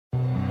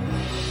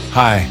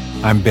Hi,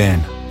 I'm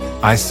Ben.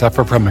 I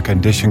suffer from a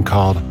condition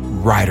called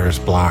writer's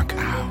block.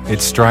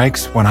 It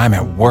strikes when I'm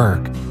at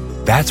work.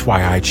 That's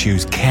why I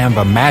choose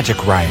Canva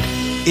Magic Write.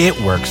 It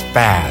works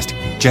fast,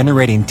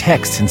 generating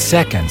text in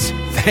seconds,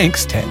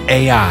 thanks to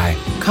AI.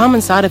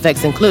 Common side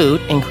effects include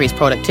increased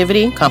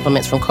productivity,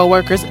 compliments from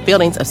coworkers,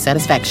 feelings of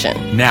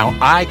satisfaction. Now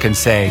I can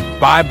say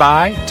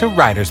bye-bye to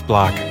writer's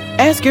block.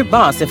 Ask your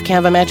boss if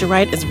Canva Magic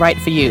Write is right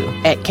for you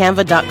at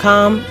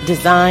canva.com,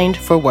 designed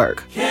for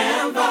work. Canva.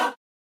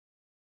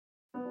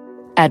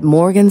 At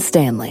Morgan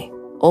Stanley,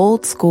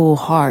 old school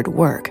hard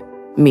work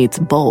meets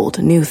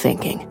bold new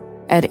thinking.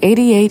 At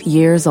 88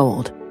 years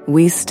old,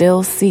 we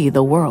still see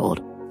the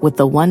world with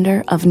the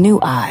wonder of new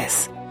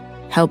eyes,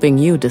 helping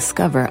you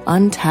discover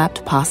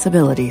untapped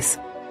possibilities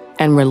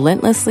and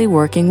relentlessly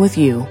working with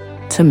you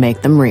to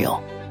make them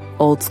real.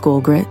 Old school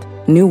grit,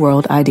 new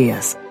world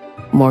ideas.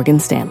 Morgan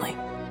Stanley.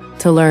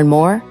 To learn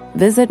more,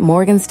 visit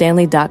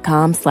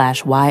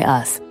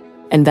morganstanley.com/whyus.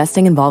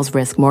 Investing involves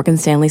risk. Morgan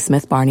Stanley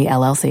Smith Barney,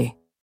 LLC.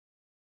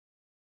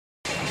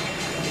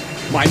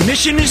 My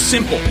mission is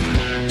simple: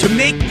 to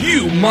make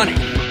you money.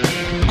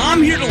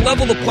 I'm here to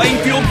level the playing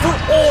field for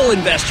all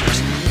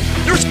investors.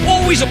 There's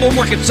always a bull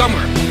market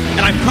somewhere, and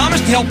I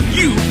promise to help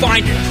you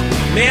find it.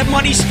 Mad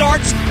Money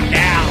starts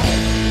now.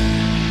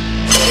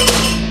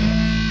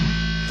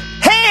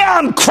 Hey,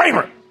 I'm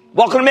Kramer.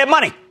 Welcome to Mad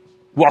Money.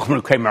 Welcome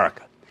to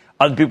Kramerica.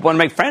 Other people want to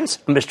make friends?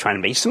 I'm just trying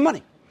to make some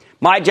money.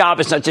 My job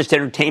is not just to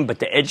entertain, but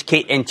to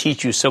educate and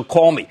teach you. So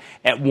call me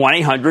at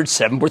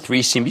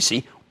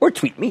 1-800-743-CNBC or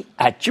tweet me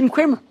at Jim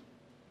Cramer.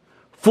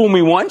 Fool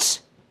me once,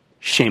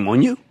 shame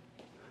on you.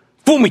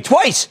 Fool me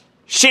twice,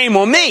 shame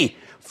on me.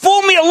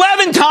 Fool me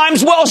 11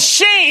 times, well,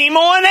 shame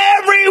on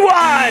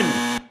everyone.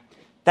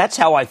 That's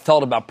how I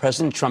felt about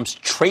President Trump's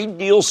trade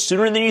deal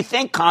sooner than you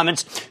think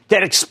comments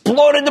that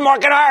exploded the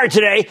market higher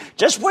today,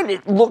 just when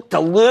it looked a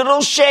little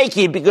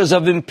shaky because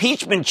of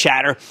impeachment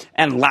chatter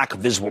and lack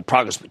of visible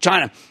progress with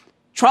China.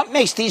 Trump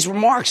makes these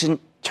remarks and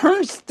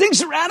turns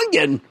things around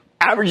again.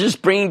 Averages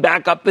bringing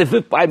back up as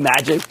if by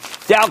magic.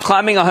 Dow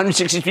climbing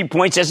 163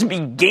 points. S&P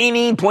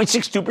gaining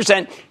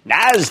 0.62%.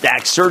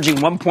 NASDAQ surging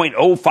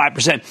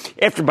 1.05%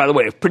 after, by the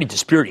way, a pretty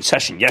dispiriting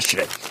session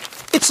yesterday.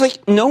 It's like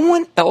no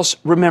one else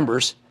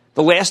remembers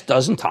the last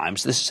dozen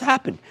times this has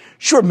happened.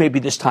 Sure, maybe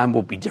this time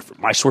will be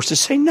different. My sources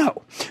say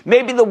no.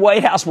 Maybe the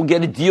White House will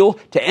get a deal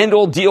to end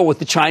all deal with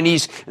the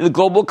Chinese and the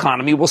global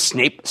economy will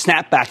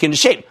snap back into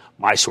shape.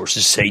 My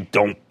sources say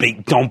don't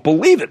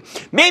believe it.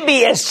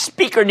 Maybe as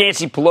Speaker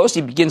Nancy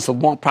Pelosi begins the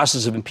long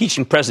process of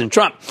impeaching President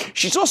Trump,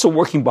 she's also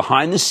working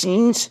behind the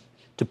scenes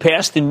to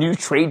pass the new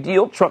trade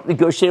deal Trump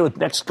negotiated with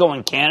Mexico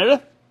and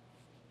Canada.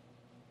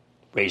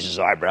 Raises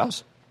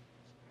eyebrows.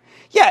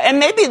 Yeah, and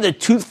maybe the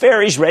tooth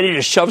fairy's ready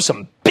to shove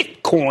some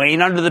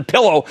Bitcoin under the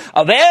pillow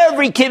of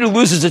every kid who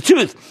loses a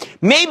tooth.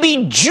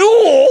 Maybe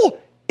Juul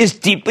is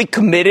deeply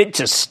committed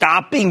to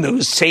stopping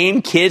those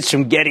same kids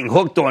from getting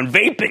hooked on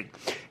vaping.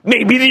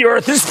 Maybe the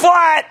earth is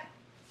flat.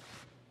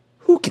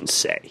 Who can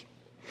say?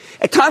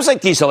 At times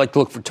like these, I like to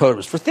look for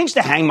totems, for things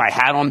to hang my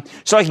hat on,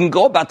 so I can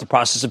go about the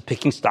process of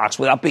picking stocks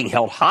without being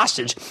held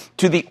hostage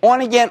to the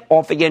on-again,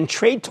 off-again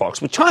trade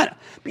talks with China.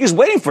 Because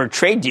waiting for a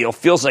trade deal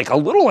feels like a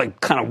little like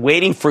kind of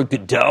waiting for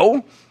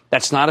Godot.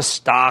 That's not a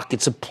stock,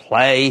 it's a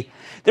play.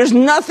 There's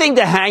nothing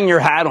to hang your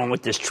hat on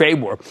with this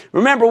trade war.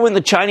 Remember when the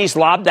Chinese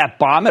lobbed that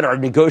bomb at our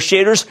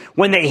negotiators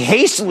when they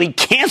hastily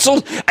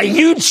canceled a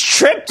huge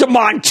trip to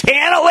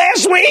Montana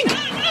last week?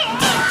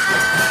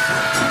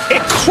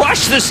 It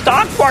crushed the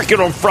stock market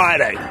on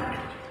Friday.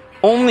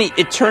 Only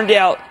it turned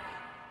out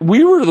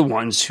we were the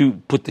ones who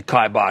put the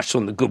kibosh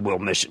on the goodwill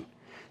mission.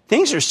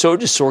 Things are so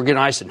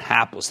disorganized and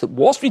hapless that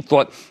Wall Street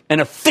thought an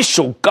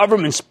official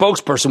government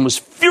spokesperson was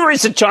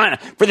furious at China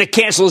for the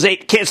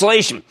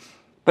cancellation.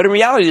 But in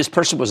reality, this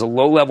person was a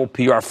low-level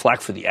PR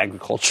flack for the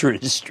agriculture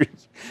industry.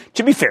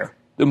 To be fair,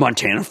 the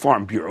Montana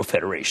Farm Bureau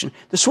Federation,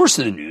 the source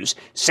of the news,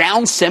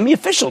 sounds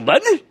semi-official,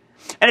 doesn't it?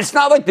 And it's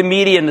not like the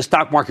media and the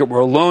stock market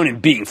were alone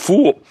in being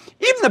fooled.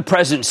 Even the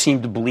president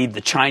seemed to believe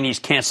the Chinese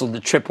canceled the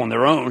trip on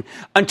their own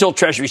until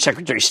Treasury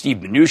Secretary Steve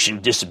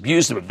Mnuchin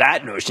disabused them of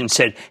that notion and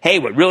said, hey,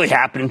 what really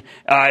happened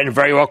in a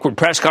very awkward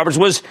press conference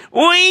was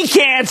we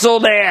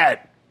canceled it.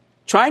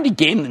 Trying to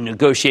game the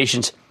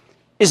negotiations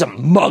is a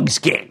mug's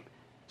game.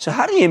 So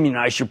how do you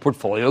immunize your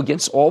portfolio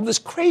against all this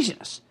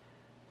craziness?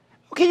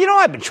 Okay,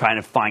 I've been trying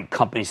to find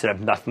companies that have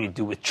nothing to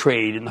do with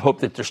trade in the hope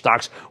that their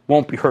stocks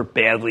won't be hurt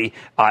badly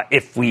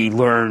if we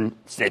learn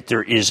that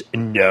there is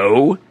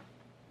no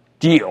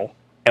deal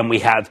and we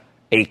have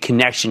a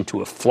connection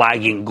to a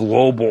flagging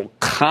global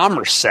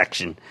commerce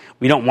section.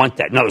 We don't want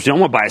that. No, we don't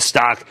want to buy a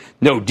stock,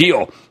 no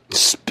deal.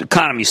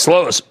 Economy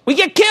slows. We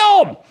get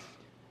killed.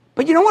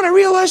 But you know what I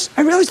realized?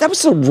 I realized that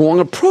was the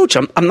wrong approach.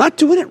 I'm not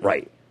doing it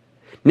right.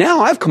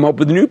 Now I've come up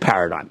with a new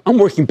paradigm. I'm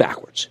working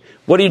backwards.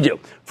 What do?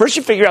 First,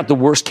 you figure out the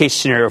worst-case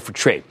scenario for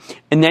trade,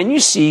 and then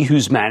you see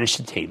who's managed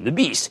to tame the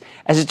beast.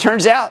 As it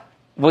turns out,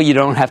 well, you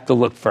don't have to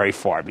look very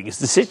far because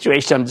the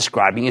situation I'm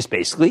describing is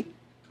basically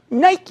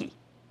Nike.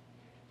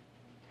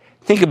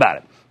 Think about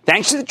it.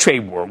 Thanks to the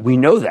trade war, we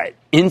know that,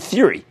 in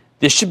theory,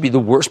 This should be the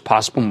worst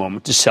possible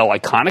moment to sell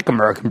iconic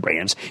American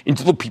brands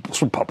into the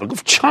People's Republic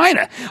of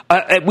China.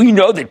 We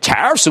know that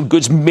tariffs on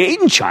goods made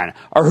in China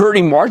are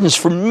hurting margins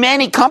for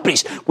many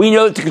companies. We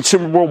know that the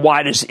consumer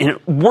worldwide is in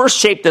worse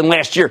shape than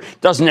last year,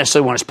 doesn't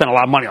necessarily want to spend a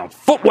lot of money on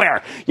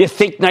footwear. You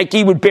think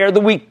Nike would bear the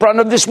weak brunt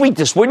of this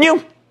weakness, wouldn't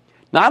you?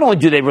 Not only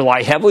do they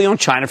rely heavily on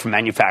China for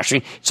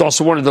manufacturing, it's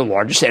also one of the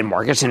largest end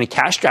markets, and a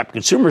cash-strapped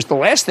consumer is the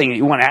last thing that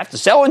you want to have to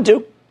sell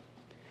into.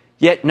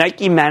 Yet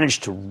Nike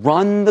managed to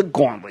run the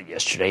gauntlet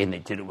yesterday, and they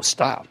did it with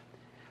style.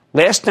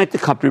 Last night, the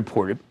company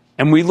reported,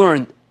 and we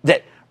learned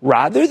that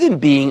rather than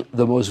being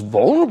the most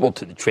vulnerable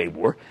to the trade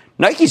war,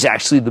 Nike's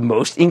actually the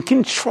most in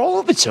control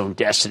of its own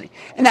destiny.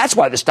 And that's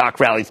why the stock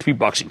rallied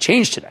 $3 and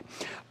change today.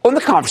 On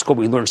the conference call,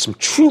 we learned some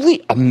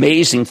truly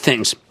amazing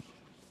things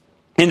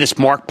in this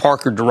Mark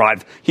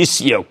Parker-derived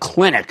CEO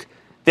clinic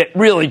that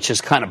really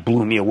just kind of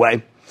blew me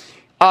away.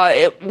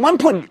 At one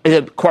point,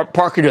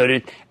 Parker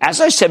noted,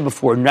 as I said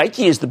before,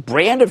 Nike is the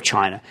brand of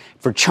China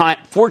for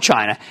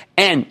China,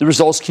 and the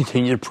results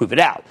continue to prove it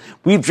out.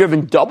 We've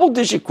driven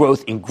double-digit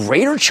growth in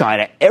Greater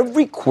China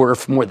every quarter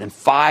for more than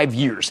 5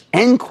 years,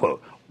 end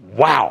quote.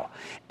 Wow.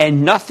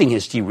 And nothing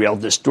has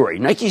derailed this story.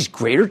 Nike's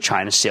Greater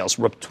China sales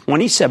were up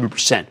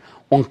 27%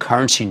 on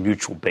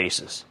currency-neutral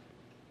basis.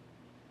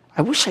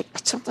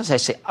 Sometimes I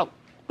say, I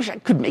wish I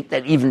could make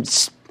that even,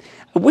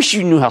 I wish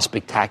you knew how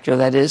spectacular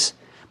that is.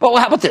 But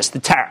how about this, the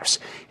tariffs?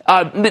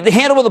 The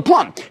handle of the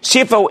plum.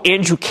 CFO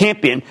Andrew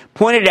Campion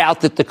pointed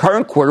out that the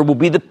current quarter will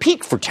be the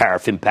peak for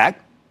tariff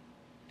impact.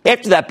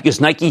 After that,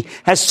 because Nike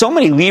has so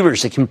many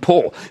levers it can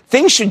pull,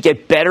 things should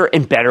get better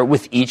and better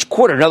with each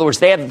quarter. In other words,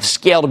 they have the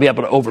scale to be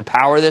able to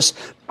overpower this.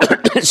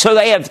 So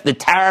they have the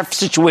tariff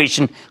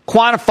situation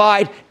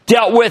quantified,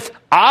 dealt with.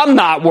 I'm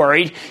not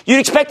worried. You'd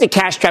expect a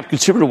cash-strapped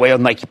consumer to weigh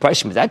on Nike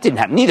pricing, but that didn't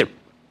happen either.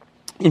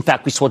 In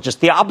fact, we saw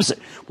just the opposite,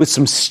 with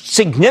some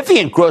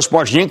significant gross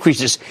margin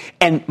increases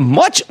and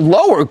much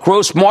lower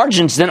gross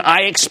margins than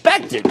I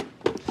expected.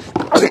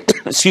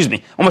 Excuse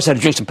me. Almost had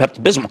to drink some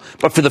Pepto-Bismol.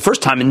 But for the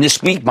first time in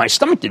this week, my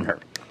stomach didn't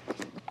hurt.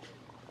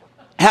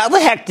 How the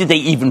heck did they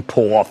even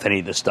pull off any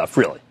of this stuff,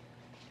 really?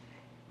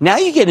 Now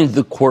you get into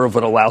the core of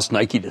what allows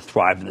Nike to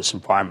thrive in this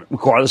environment,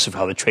 regardless of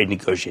how the trade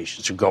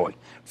negotiations are going.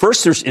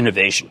 First, there's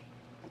innovation.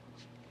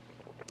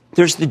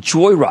 There's the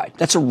Joyride.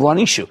 That's a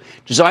running shoe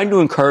designed to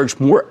encourage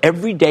more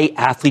everyday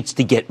athletes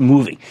to get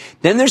moving.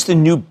 Then there's the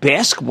new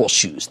basketball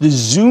shoes, the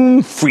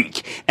Zoom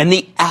Freak, and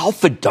the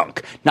Alpha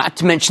Dunk, not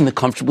to mention the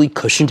comfortably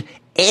cushioned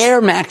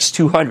Air Max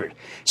 200.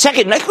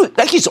 Second,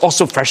 Nike's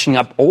also freshening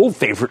up old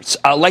favorites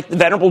like the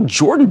venerable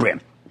Jordan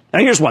brand. Now,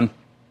 here's one.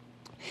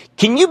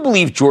 Can you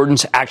believe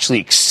Jordan's actually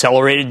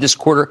accelerated this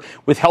quarter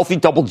with healthy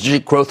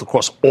double-digit growth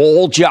across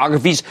all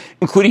geographies,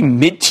 including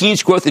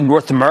mid-teens growth in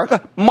North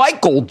America?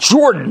 Michael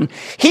Jordan,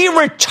 he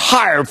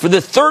retired for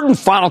the third and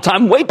final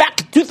time way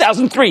back in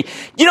 2003.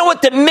 You know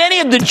what? That many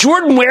of the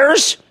Jordan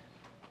wearers,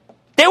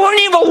 they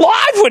weren't even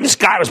alive when this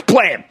guy was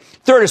playing.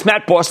 Third, as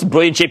Matt Boss, the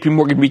brilliant J.P.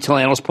 Morgan retail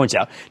analyst, points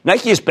out,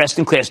 Nike has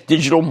best-in-class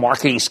digital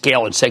marketing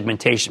scale and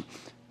segmentation.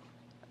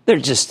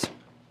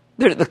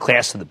 They're the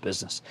class of the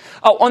business.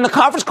 On the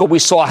conference call, we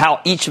saw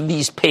how each of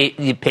these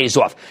pays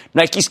off.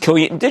 Nike's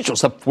killing it in digital.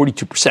 It's up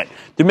 42%.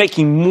 They're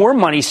making more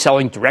money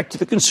selling direct to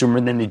the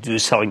consumer than they do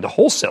selling to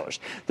wholesalers.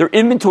 Their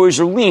inventories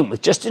are lean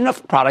with just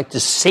enough product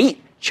to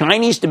sate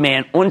Chinese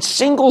demand on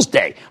Singles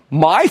Day,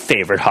 my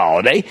favorite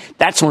holiday.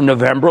 That's on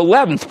November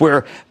 11th,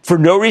 where for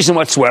no reason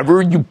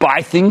whatsoever, you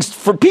buy things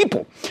for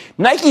people.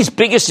 Nike's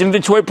biggest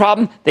inventory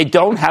problem, they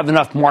don't have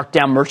enough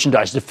markdown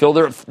merchandise to fill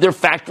their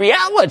factory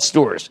outlet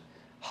stores.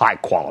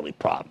 High-quality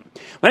problem.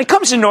 When it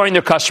comes to knowing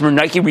their customer,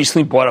 Nike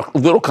recently bought a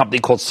little company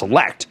called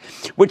Select,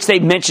 which they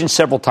mentioned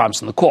several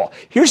times on the call.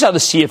 Here's how the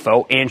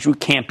CFO, Andrew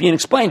Campion,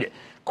 explained it.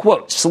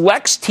 Quote,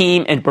 Select's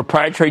team and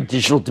proprietary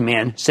digital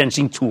demand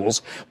sensing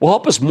tools will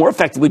help us more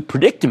effectively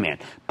predict demand,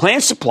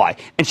 plan supply,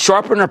 and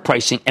sharpen our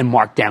pricing and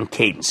markdown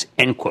cadence,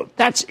 end quote.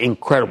 That's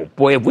incredible.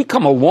 Boy, have we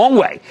come a long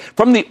way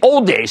from the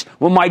old days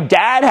when my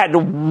dad had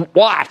to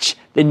watch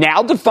the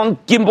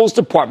now-defunct Gimbel's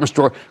department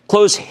store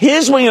close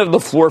his wing of the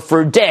floor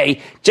for a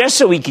day just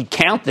so he could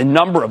count the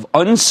number of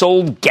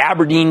unsold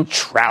gabardine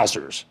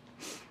trousers.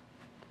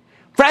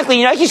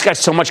 Frankly, Nike's got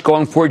so much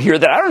going for it here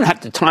that I really don't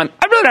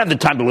have the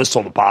time to list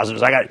all the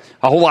positives. I got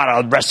a whole lot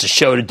of the rest of the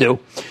show to do.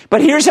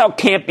 But here's how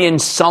Campion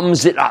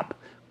sums it up.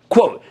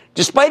 Quote,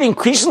 despite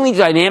increasingly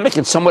dynamic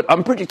and somewhat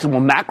unpredictable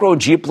macro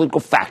and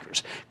geopolitical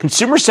factors,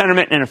 consumer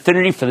sentiment and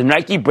affinity for the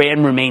Nike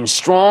brand remains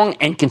strong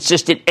and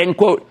consistent, end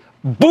quote.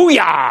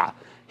 Booyah!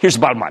 Here's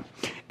the bottom line.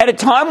 At a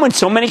time when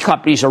so many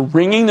companies are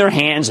wringing their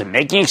hands and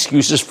making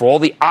excuses for all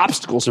the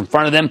obstacles in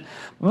front of them,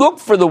 look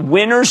for the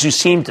winners who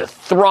seem to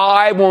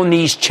thrive on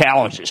these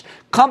challenges.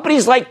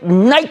 Companies like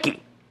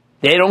Nike,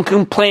 they don't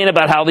complain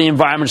about how the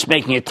environment's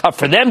making it tough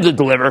for them to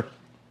deliver.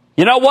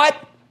 You know what?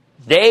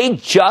 They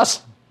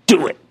just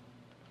do it.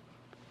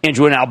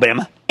 Andrew in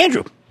Alabama.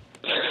 Andrew.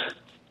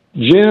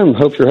 Jim,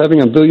 hope you're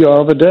having a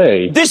booyah of a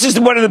day. This is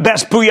one of the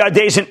best booyah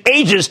days in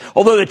ages,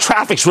 although the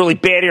traffic's really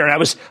bad here. And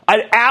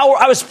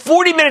I was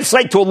 40 minutes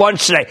late to a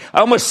lunch today.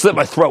 I almost slit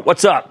my throat.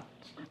 What's up?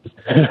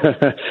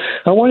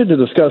 I wanted to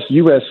discuss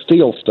U.S.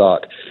 Steel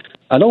stock.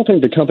 I don't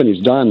think the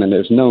company's diamond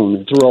is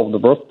known through all the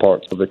birth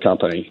parts of the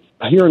company.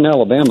 Here in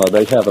Alabama,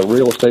 they have a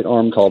real estate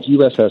arm called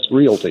USS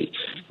Realty.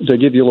 To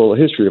give you a little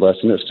history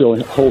lesson, it still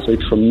holds a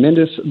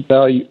tremendous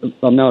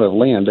amount of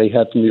land they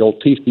had from the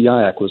old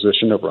TCI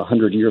acquisition over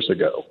 100 years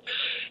ago.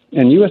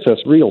 And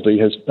USS Realty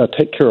has a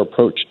take-care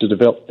approach to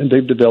develop, and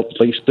they've developed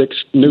at least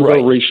 6 new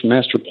low-reach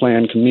master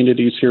plan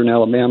communities here in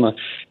Alabama,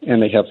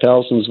 and they have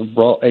thousands of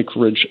raw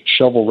acreage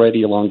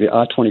shovel-ready along the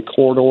I-20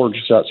 corridor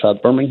just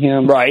outside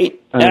Birmingham. Right.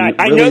 And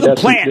I know the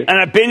plant, and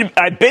I've been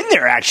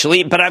there,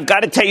 actually, but I've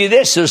got to tell you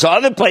this. There's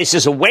other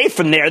places away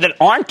from there that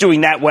aren't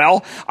doing that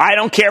well. I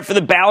don't care for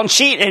the balance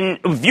sheet, and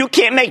if you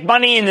can't make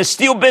money in the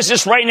steel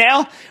business right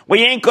now,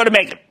 well, you ain't going to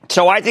make it.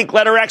 So I think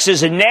Letter X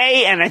is a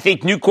nay, and I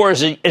think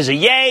Nucor is a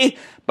yay.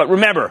 But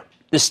remember,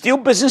 the steel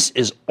business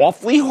is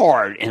awfully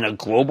hard in a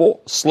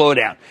global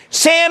slowdown.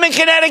 Sam in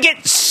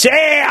Connecticut.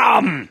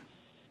 Sam!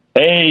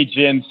 Hey,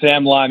 Jim.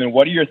 Sam Lyman.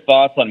 What are your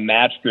thoughts on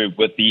Match Group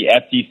with the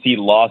FTC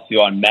lawsuit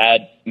on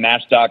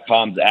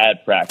Match.com's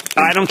ad practices?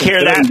 I don't care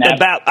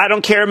I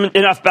don't care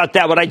enough about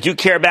that. What I do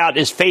care about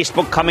is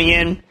Facebook coming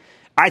in.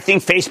 I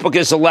think Facebook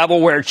is a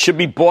level where it should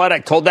be bought. I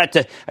told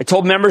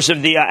members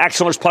of the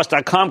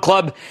ActionAlertsPlus.com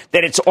club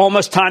that it's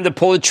almost time to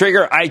pull the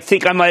trigger. I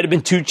think I might have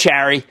been too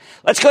chary.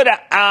 Let's go to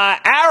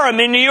Aram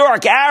in New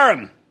York.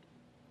 Aram.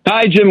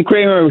 Hi, Jim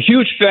Cramer.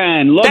 Huge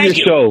fan. Love your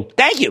show.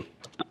 Thank you.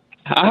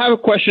 I have a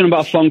question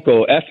about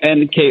Funko,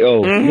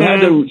 FNKO. Mm-hmm. You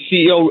had the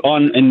CEO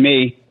on in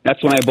May.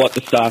 That's when I bought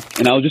the stock.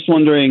 And I was just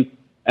wondering,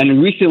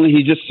 and recently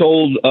he just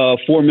sold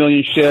 4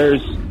 million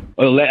shares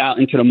let out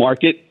into the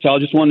market. So I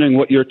was just wondering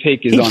what your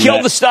take is on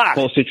that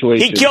whole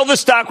situation. He killed the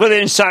stock with an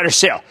insider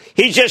sale.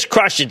 He just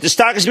crushed it. The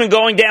stock has been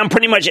going down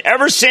pretty much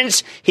ever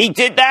since he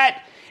did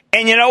that.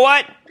 And you know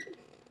what?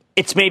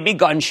 It's made me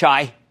gun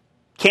shy.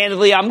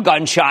 Candidly, I'm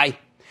gun shy.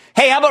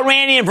 Hey, how about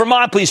Randy in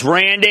Vermont, please?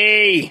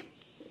 Randy.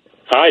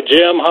 Hi,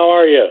 Jim. How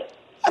are you?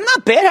 I'm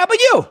not bad. How about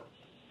you?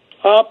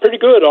 Pretty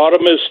good.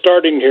 Autumn is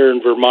starting here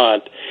in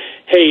Vermont.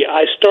 Hey,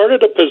 I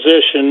started a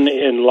position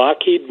in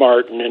Lockheed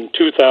Martin in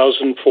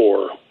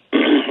 2004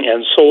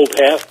 and sold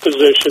half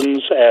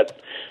positions at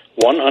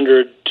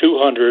 100,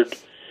 200,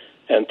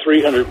 and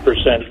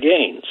 300%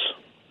 gains.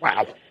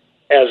 Wow.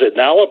 As it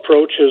now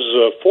approaches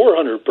a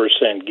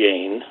 400%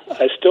 gain,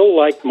 I still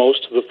like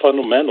most of the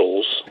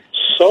fundamentals.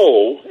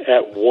 So,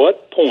 at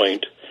what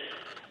point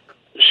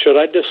should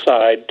I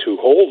decide to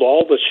hold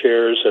all the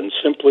shares and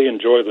simply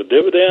enjoy the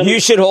dividend? You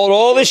should hold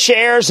all the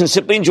shares and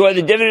simply enjoy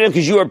the dividend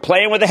because you are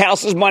playing with the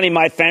house's money,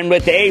 my friend,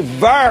 with a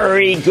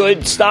very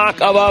good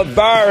stock of a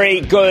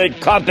very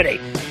good company.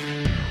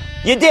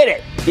 You did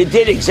it. You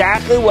did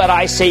exactly what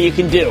I say you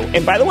can do.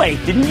 And by the way,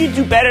 didn't you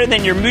do better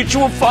than your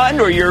mutual fund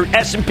or your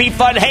S&P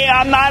fund? Hey,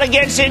 I'm not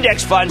against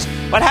index funds,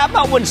 but how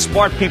about when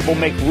smart people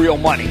make real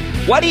money?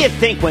 What do you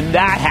think when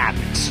that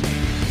happens?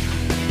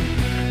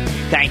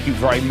 Thank you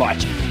very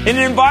much. In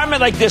an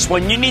environment like this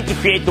one, you need to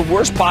create the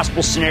worst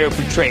possible scenario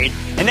for trade,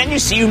 and then you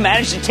see who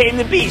managed to tame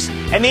the beast.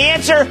 And the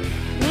answer?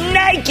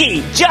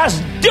 Nike!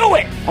 Just do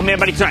it! Oh, man,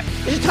 buddy, tonight.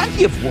 Is it time to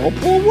give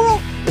Whirlpool a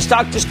whirl? The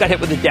stock just got hit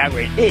with a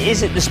downgrade.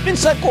 Is it the spin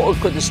cycle, or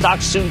could the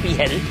stock soon be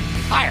headed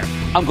higher?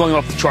 I'm going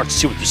off the charts to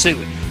see what you're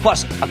seeing.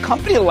 Plus, a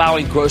company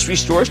allowing grocery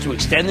stores to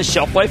extend the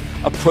shelf life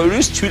of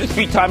produce 2 to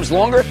 3 times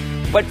longer.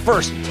 But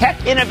first,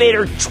 tech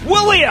innovator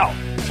Twilio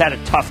has had a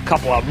tough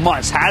couple of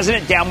months, hasn't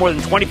it? Down more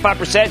than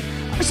 25%. I'm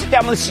going to sit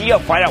down with the CEO,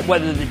 find out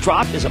whether the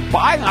drop is a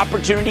buying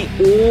opportunity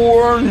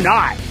or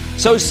not.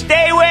 So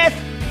stay with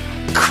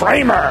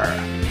Cramer.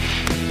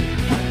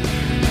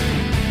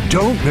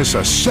 Don't miss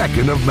a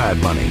second of Mad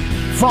Money.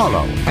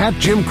 Follow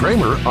 @Jim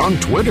Cramer on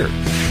Twitter.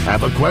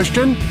 Have a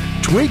question?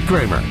 Tweet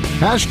Cramer.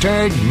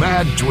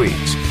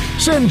 #MadTweets.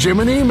 Send Jim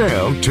an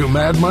email to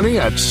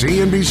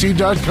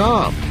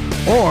madmoney@cnbc.com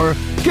or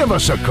give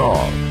us a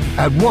call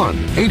at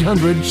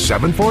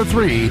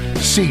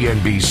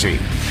 1-800-743-CNBC.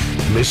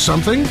 Miss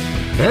something?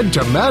 Head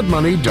to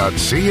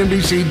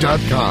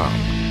madmoney.cnbc.com.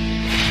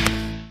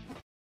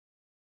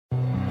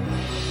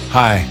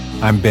 Hi,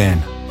 I'm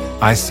Ben.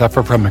 I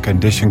suffer from a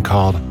condition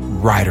called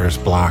writer's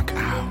block.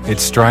 It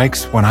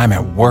strikes when I'm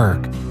at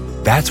work.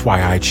 That's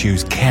why I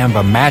choose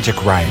Canva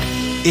Magic Write.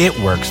 It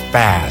works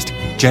fast,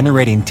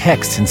 generating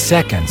text in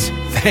seconds,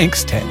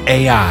 thanks to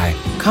AI.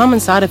 Common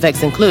side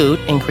effects include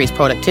increased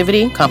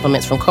productivity,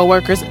 compliments from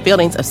coworkers,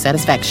 feelings of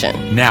satisfaction.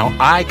 Now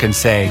I can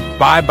say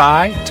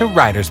bye-bye to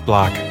writer's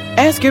block.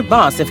 Ask your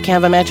boss if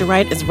Canva Magic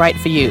Write is right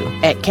for you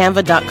at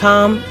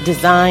canva.com,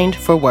 designed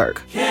for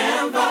work.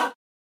 Canva.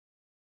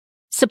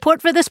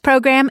 Support for this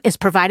program is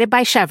provided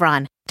by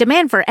Chevron.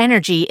 Demand for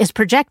energy is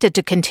projected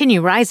to continue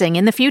rising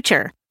in the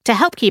future. To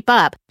help keep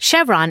up,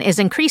 Chevron is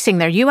increasing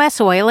their U.S.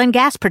 oil and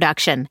gas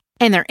production,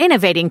 and they're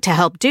innovating to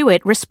help do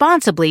it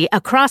responsibly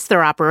across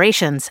their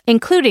operations,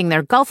 including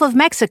their Gulf of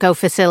Mexico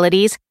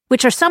facilities,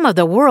 which are some of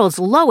the world's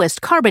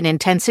lowest carbon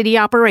intensity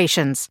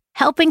operations,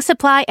 helping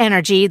supply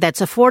energy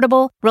that's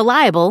affordable,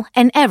 reliable,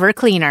 and ever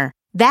cleaner.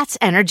 That's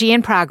energy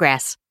in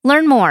progress.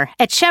 Learn more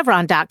at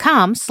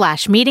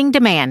chevron.com/meeting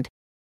demand.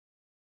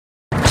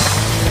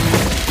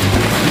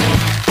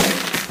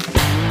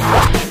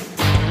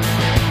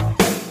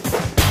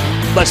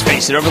 let's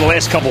face it, over the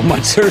last couple of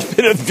months, there's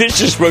been a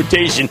vicious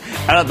rotation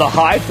out of the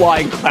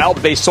high-flying,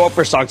 cloud-based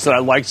software stocks that I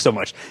like so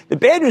much. The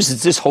bad news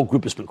is this whole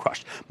group has been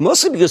crushed,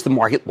 mostly because the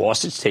market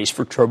lost its taste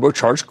for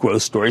turbocharged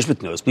growth stories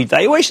with nosebleed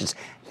valuations.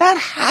 That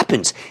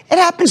happens. It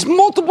happens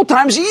multiple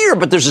times a year,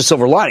 but there's a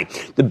silver lining.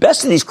 The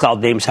best of these cloud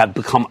names have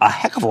become a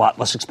heck of a lot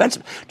less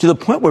expensive, to the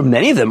point where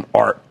many of them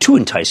are too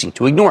enticing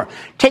to ignore.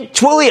 Take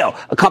Twilio,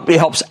 a company that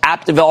helps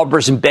app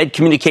developers embed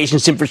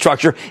communications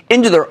infrastructure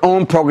into their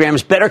own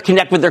programs, better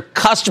connect with their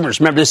customers.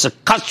 Remember, this is a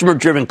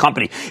customer-driven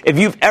company. If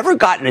you've ever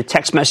gotten a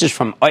text message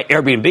from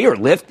Airbnb or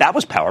Lyft, that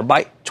was powered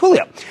by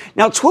Twilio.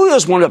 Now, Twilio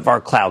is one of our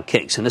cloud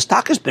kings, and the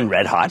stock has been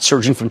red hot,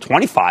 surging from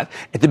 25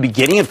 at the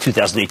beginning of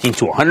 2018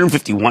 to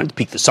 151 to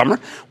peak the summer.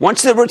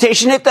 Once the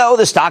rotation hit, though,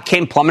 the stock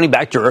came plummeting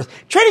back to earth,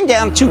 trading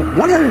down to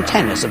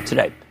 110 as of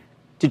today.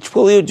 Did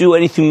Twilio do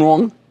anything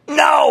wrong?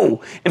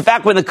 No! In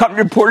fact, when the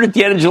company reported at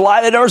the end of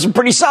July, the numbers were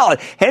pretty solid.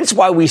 Hence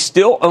why we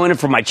still own it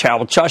for my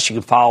charitable trust. You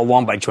can follow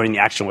along by joining the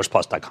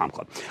ActionAlersPlus.com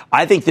club.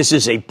 I think this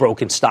is a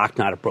broken stock,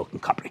 not a broken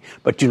company.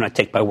 But do not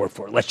take my word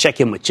for it. Let's check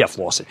in with Jeff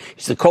Lawson.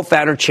 He's the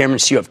co-founder, chairman,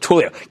 and CEO of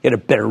Twilio. Get a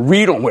better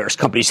read on where his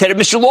company's headed.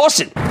 Mr.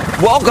 Lawson,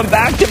 welcome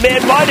back to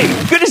Mad Money.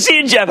 Good to see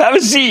you, Jeff. Have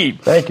a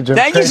seat. Thank you, Jim.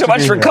 Thank you so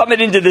much for coming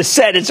into the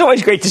set. It's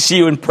always great to see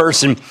you in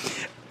person.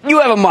 You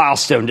have a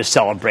milestone to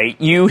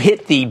celebrate. You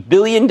hit the $1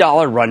 billion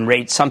run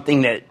rate,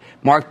 something that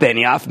Mark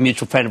Benioff, a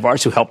mutual friend of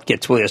ours who helped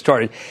get Twilio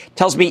started,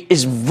 tells me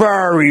is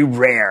very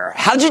rare.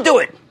 How'd you do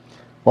it?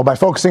 Well, by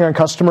focusing on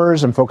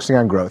customers and focusing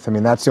on growth. I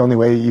mean, that's the only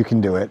way you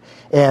can do it.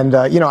 And,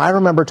 I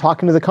remember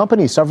talking to the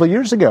company several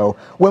years ago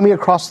when we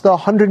had crossed the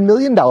 $100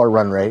 million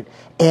run rate.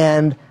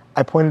 And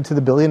I pointed to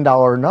the $1 billion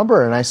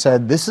number and I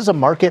said, this is a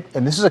market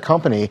and this is a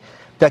company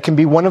that can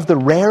be one of the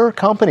rare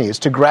companies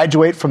to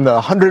graduate from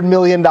the $100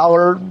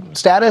 million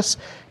status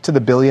to the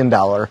 $1 billion.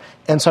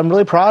 And so I'm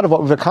really proud of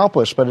what we've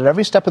accomplished. But at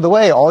every step of the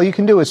way, all you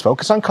can do is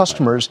focus on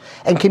customers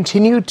and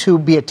continue to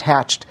be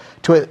attached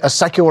to a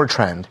secular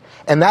trend.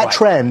 And that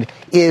trend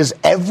is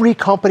every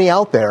company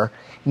out there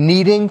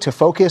needing to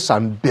focus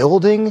on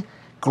building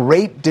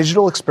great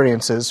digital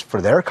experiences for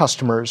their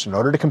customers in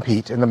order to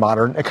compete in the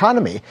modern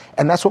economy.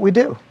 And that's what we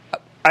do.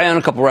 I own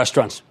a couple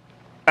restaurants.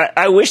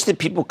 I wish that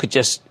people could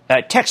just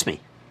text me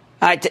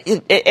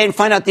and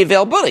find out the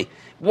availability.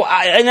 Well,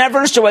 I never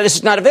understood why this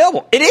is not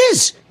available. It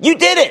is. You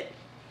did it.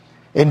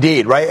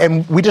 Indeed, right?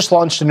 And we just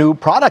launched a new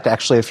product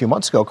actually a few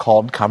months ago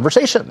called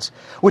Conversations,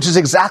 which is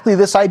exactly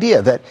this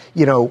idea that,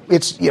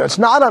 it's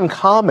not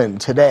uncommon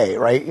today,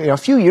 right? A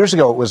few years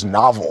ago it was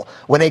novel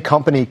when a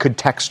company could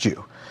text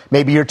you.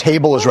 Maybe your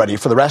table is ready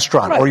for the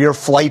restaurant or your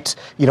flight,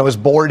 is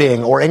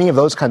boarding or any of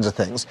those kinds of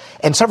things.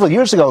 And several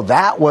years ago,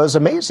 that was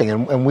amazing.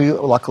 And we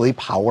luckily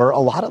power a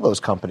lot of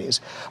those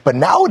companies. But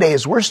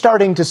nowadays, we're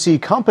starting to see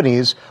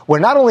companies where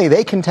not only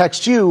they can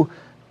text you,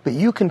 but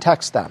you can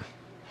text them.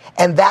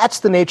 And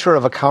that's the nature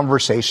of a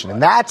conversation.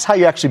 And that's how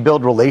you actually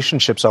build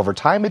relationships over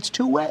time. It's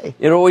two-way.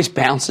 It always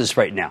bounces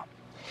right now.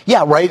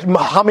 Yeah, right.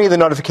 How many of the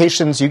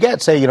notifications you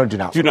get say, do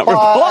not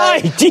reply.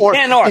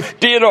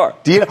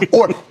 DNR.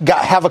 Or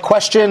have a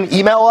question,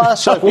 email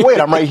us. Like, well, wait,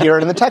 I'm right here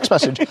in the text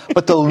message.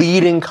 But the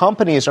leading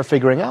companies are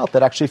figuring out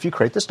that actually if you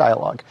create this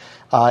dialogue,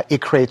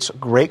 it creates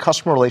great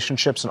customer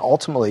relationships and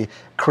ultimately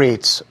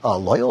creates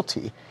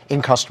loyalty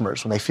in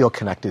customers when they feel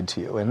connected to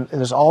you. And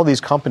there's all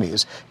these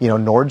companies,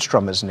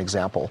 Nordstrom is an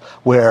example,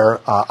 where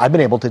I've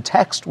been able to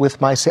text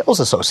with my sales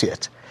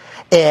associate.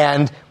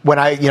 And when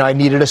I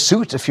needed a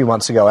suit a few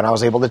months ago, and I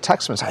was able to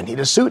text him and say, I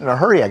need a suit in a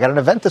hurry. I got an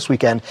event this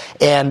weekend.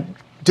 And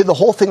did the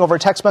whole thing over a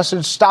text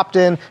message, stopped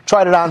in,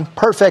 tried it on,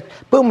 perfect.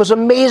 Boom, it was an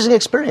amazing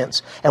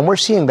experience. And we're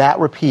seeing that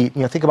repeat.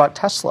 Think about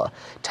Tesla.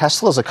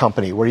 Tesla's a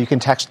company where you can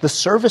text the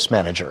service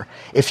manager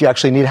if you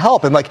actually need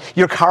help. And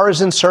your car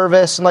is in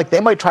service, and they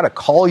might try to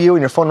call you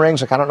and your phone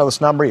rings, I don't know this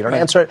number, you don't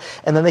answer it.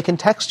 And then they can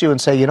text you and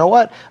say, you know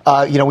what,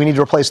 we need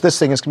to replace this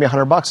thing, it's going to be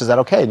 $100, is that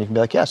okay? And you can be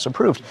like, yes,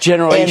 approved.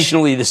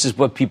 Generationally, this is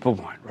what people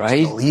want,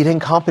 right? The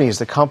leading companies,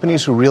 the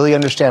companies who really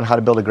understand how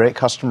to build a great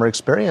customer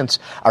experience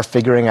are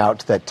figuring out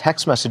that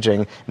text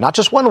messaging, not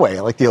just one way,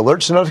 like the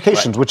alerts and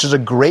notifications, which is a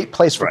great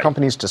place for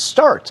companies to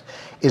start,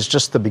 is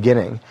just the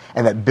beginning.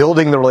 And that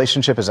building the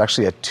relationship is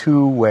actually a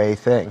two-way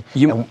thing.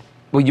 You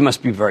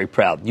must be very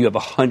proud. You have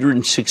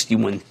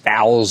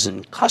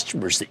 161,000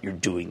 customers that you're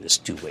doing this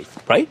two-way,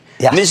 right?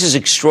 Yes. And this is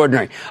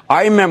extraordinary.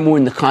 I remember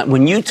when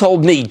you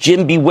told me,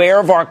 Jim, beware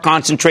of our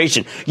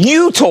concentration.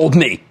 You told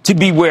me to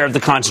beware of the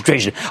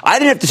concentration. I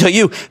didn't have to tell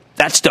you,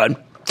 that's done.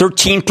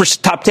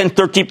 13%, top 10,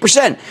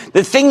 13%.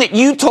 The thing that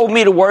you told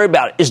me to worry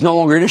about is no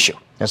longer an issue.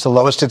 It's the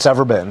lowest it's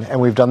ever been. And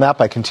we've done that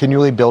by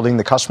continually building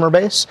the customer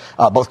base,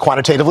 both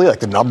quantitatively, like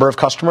the number of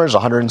customers,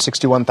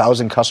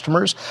 161,000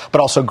 customers,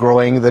 but also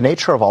growing the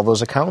nature of all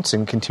those accounts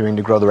and continuing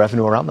to grow the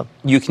revenue around them.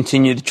 You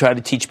continue to try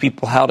to teach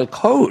people how to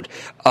code.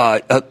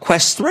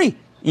 Quest 3.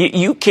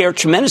 You care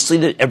tremendously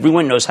that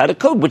everyone knows how to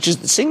code, which is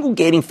the single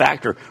gating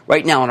factor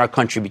right now in our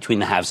country between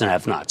the haves and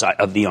have-nots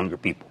of the younger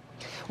people.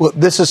 Well,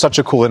 this is such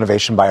a cool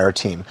innovation by our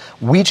team.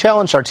 We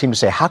challenged our team to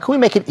say, how can we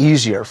make it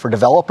easier for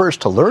developers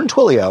to learn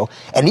Twilio,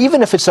 and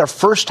even if it's their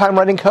first time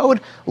writing code,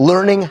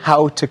 learning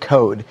how to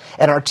code.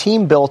 And our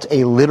team built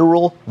a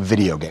literal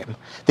video game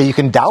that you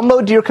can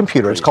download to your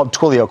computer. It's called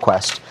Twilio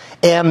Quest.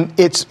 And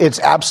it's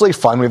absolutely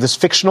fun. We have this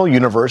fictional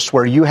universe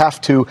where you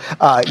have to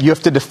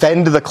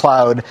defend the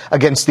cloud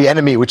against the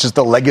enemy, which is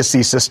the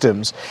legacy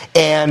systems.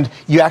 And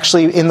you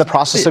actually, in the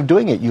process of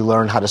doing it, you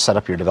learn how to set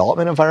up your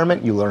development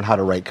environment, you learn how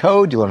to write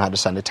code, you learn how to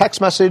send a text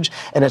message,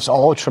 and it's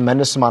all a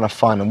tremendous amount of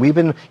fun. And we've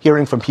been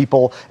hearing from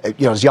people,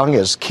 as young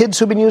as kids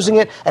who've been using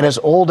it, and as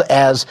old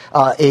as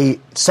a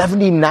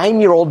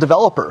 79-year-old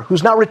developer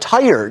who's now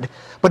retired,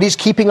 but he's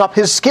keeping up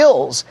his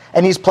skills,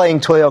 and he's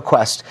playing Twilio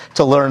Quest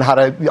to learn how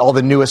to all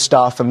the newest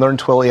stuff and learn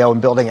Twilio and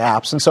building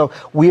apps. And so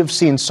we have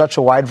seen such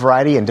a wide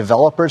variety, and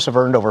developers have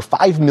earned over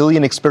 5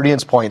 million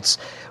experience points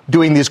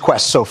doing these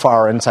quests so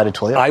far inside of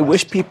Twilio. I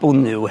wish people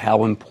knew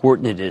how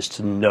important it is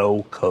to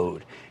know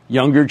code.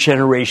 Younger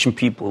generation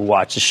people who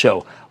watch the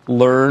show,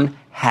 learn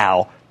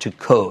how to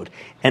code.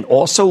 And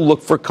also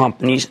look for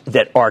companies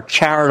that are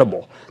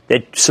charitable,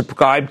 that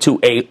subscribe to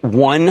a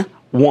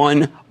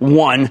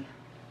 1-1-1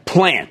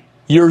 plan.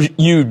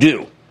 You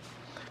do.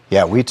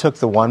 Yeah, we took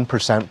the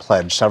 1%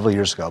 pledge several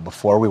years ago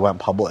before we went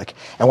public.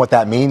 And what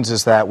that means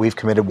is that we've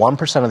committed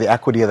 1% of the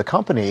equity of the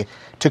company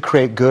to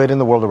create good in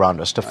the world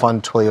around us, to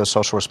fund Twilio's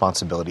social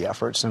responsibility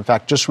efforts. In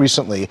fact, just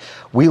recently,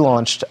 we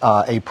launched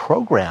a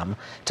program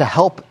to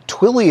help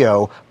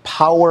Twilio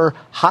power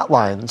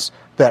hotlines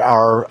that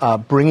are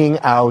bringing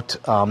out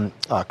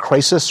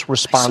crisis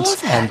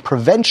response and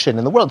prevention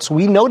in the world. So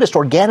we noticed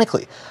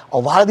organically a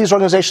lot of these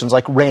organizations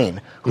like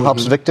RAIN, who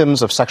helps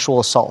victims of sexual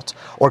assault,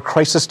 or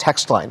Crisis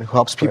Text Line, who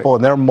helps people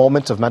in their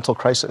moment of mental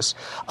crisis,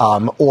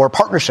 or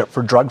Partnership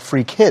for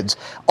Drug-Free Kids.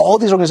 All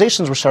these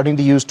organizations were starting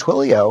to use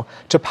Twilio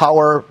to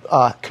power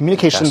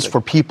communications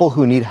for people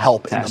who need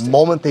help in the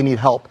moment they need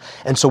help.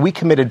 And so we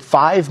committed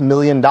 $5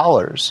 million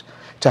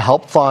to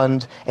help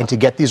fund and to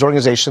get these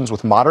organizations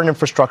with modern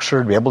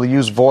infrastructure to be able to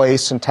use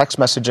voice and text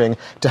messaging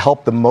to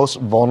help the most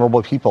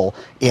vulnerable people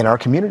in our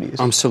communities.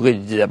 I'm so glad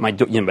you did that. My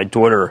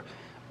daughter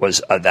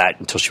was that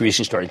until she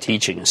recently started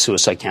teaching as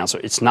suicide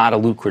counselor. It's not a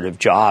lucrative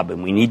job,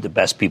 and we need the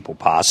best people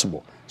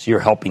possible. So you're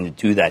helping to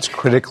do that. It's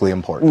critically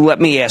important.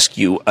 Let me ask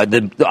you,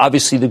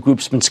 obviously the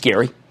group's been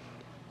scary.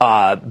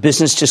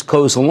 Business just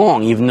goes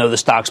along, even though the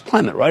stocks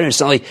plummet, right?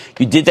 It's not like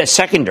you did that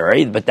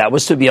secondary, but that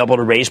was to be able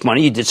to raise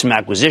money. You did some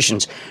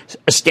acquisitions.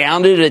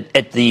 Astounded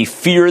at the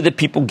fear that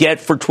people get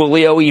for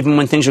Twilio, even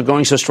when things are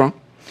going so strong?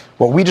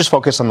 Well, we just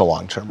focus on the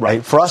long term,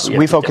 right? For us,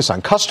 we focus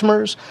on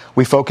customers,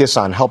 we focus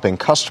on helping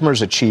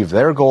customers achieve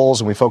their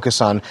goals, and we focus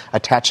on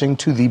attaching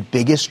to the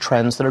biggest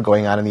trends that are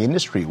going on in the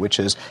industry, which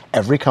is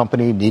every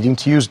company needing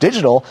to use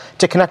digital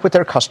to connect with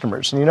their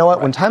customers. And you know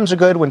what? When times are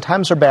good, when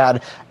times are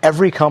bad,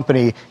 every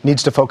company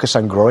needs to focus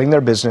on growing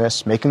their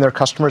business, making their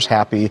customers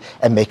happy,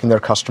 and making their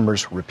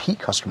customers repeat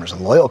customers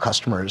and loyal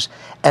customers.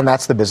 And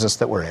that's the business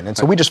that we're in. And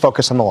so we just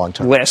focus on the long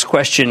term. Last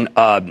question,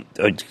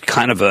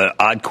 kind of an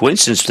odd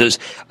coincidence. Does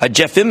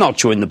Jeff Immelt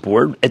joined the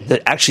board at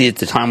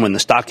the time when the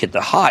stock hit the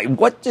high?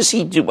 What does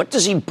he do? What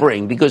does he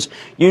bring? Because,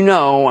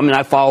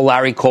 I follow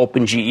Larry Culp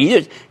and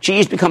GE.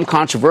 GE's become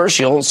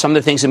controversial. Some of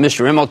the things that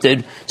Mr. Immelt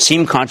did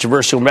seem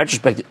controversial in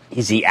retrospect.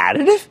 Is he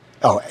additive?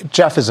 Oh,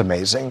 Jeff is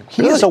amazing.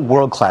 He is a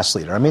world-class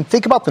leader.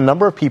 Think about the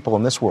number of people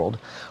in this world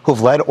who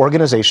have led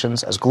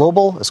organizations as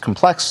global, as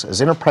complex,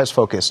 as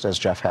enterprise-focused as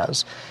Jeff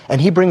has.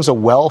 And he brings a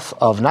wealth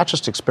of not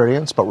just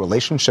experience, but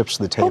relationships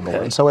to the table. Okay.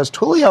 And so as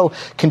Twilio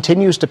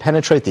continues to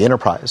penetrate the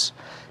enterprise,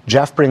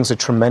 Jeff brings a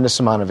tremendous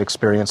amount of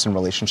experience and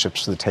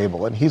relationships to the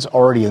table. And he's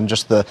already, in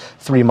just the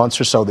 3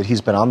 months or so that he's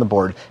been on the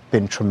board,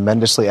 been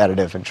tremendously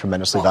additive and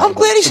tremendously valuable. I'm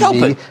glad he's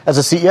helping. As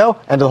a CEO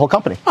and to the whole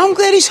company. I'm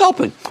glad he's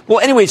helping. Well,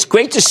 anyway, it's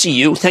great to see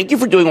you. Thank you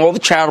for doing all the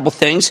charitable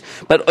things.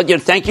 But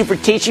thank you for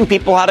teaching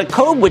people how to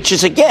code, which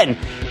is, again,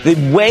 the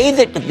way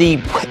that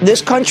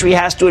this country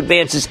has to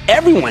advance is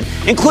everyone,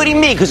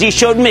 including me, because he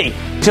showed me,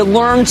 to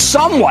learn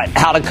somewhat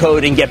how to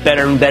code and get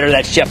better and better.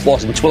 That's Jeff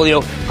Lawson,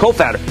 Twilio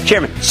co-founder,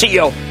 chairman,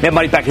 CEO. Mad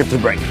Money, back here for the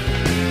break.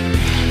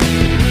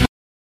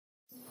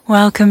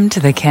 Welcome to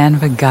the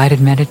Canva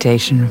guided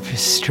meditation for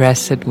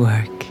stress at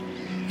work.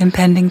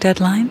 Impending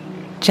deadline?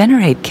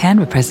 Generate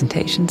Canva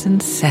presentations in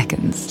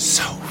seconds.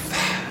 So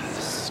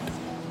fast.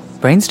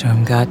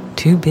 Brainstorm got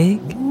too big?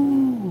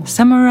 Ooh.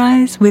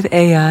 Summarize with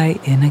AI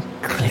in a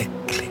click.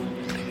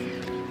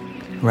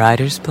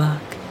 Writer's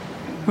block?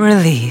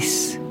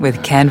 Release with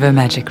Canva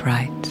Magic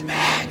Write.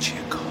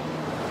 Magical.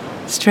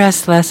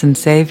 Stress less and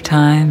save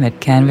time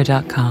at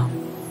canva.com.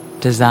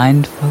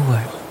 Designed for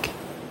work.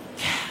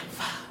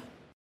 Canva.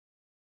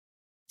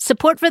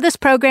 Support for this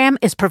program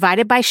is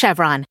provided by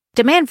Chevron.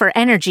 Demand for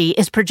energy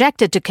is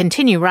projected to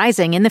continue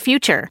rising in the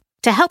future.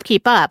 To help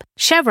keep up,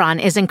 Chevron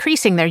is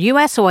increasing their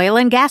U.S. oil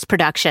and gas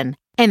production.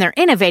 And they're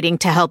innovating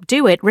to help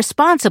do it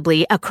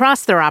responsibly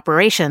across their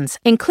operations,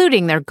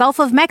 including their Gulf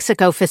of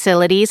Mexico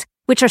facilities,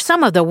 which are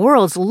some of the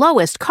world's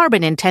lowest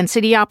carbon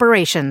intensity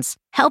operations,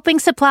 helping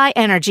supply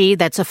energy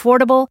that's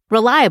affordable,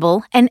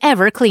 reliable, and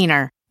ever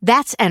cleaner.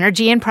 That's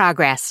energy in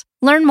progress.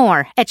 Learn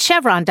more at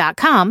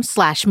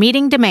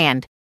chevron.com/meeting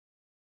demand.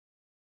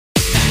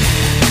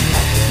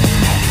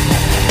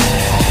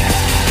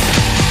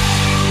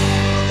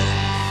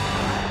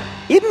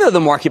 Even though the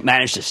market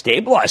managed to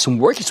stabilize and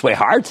work its way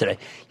higher today,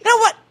 you know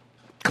what?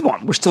 Come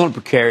on, we're still in a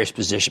precarious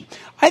position.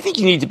 I think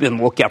you need to be on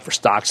the lookout for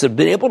stocks that have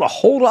been able to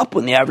hold up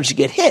when the averages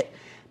get hit,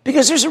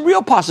 because there's a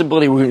real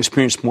possibility we're going to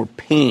experience more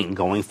pain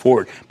going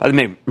forward. By the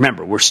way,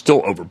 remember, we're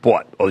still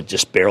overbought,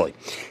 just barely.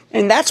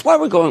 And that's why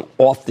we're going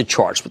off the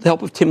charts with the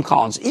help of Tim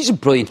Collins. He's a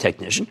brilliant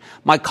technician,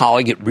 my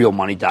colleague at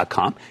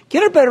realmoney.com.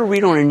 Get a better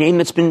read on a name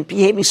that's been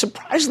behaving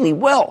surprisingly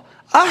well,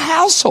 a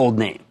household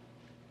name,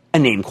 a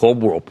name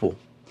called Whirlpool.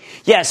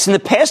 Yes, in the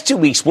past 2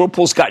 weeks,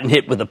 Whirlpool's gotten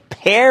hit with a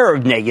pair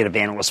of negative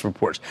analyst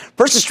reports.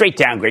 First, a straight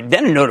downgrade,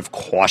 then a note of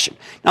caution.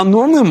 Now,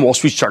 normally when Wall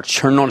Street starts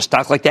turning on a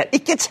stock like that,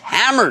 it gets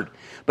hammered.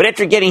 But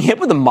after getting hit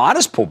with a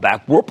modest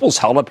pullback, Whirlpool's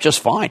held up just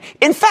fine.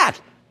 In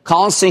fact,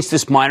 Collins thinks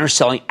this minor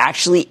selling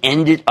actually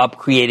ended up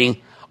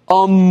creating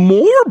a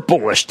more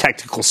bullish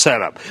technical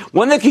setup,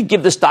 one that could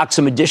give the stock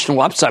some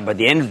additional upside by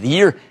the end of the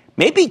year,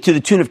 maybe to the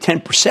tune of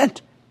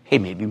 10%. Hey,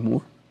 maybe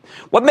more.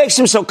 What makes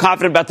him so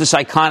confident about this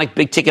iconic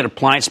big-ticket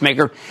appliance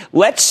maker?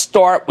 Let's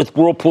start with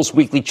Whirlpool's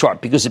weekly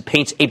chart, because it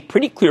paints a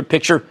pretty clear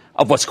picture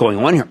of what's going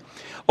on here.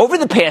 Over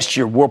the past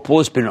year, Whirlpool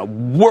has been a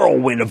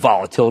whirlwind of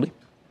volatility.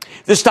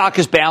 The stock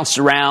has bounced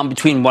around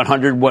between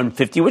 100 and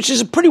 150, which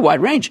is a pretty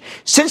wide range.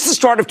 Since the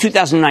start of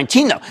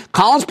 2019, though,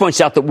 Collins points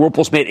out that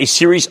Whirlpool's made a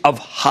series of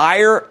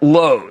higher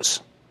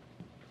lows.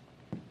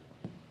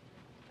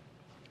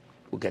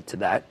 We'll get to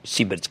that.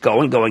 See, but it's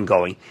going.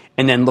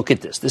 And then look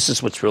at this. This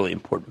is what's really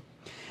important.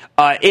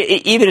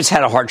 Even it's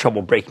had a hard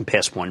trouble breaking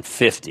past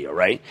 150, all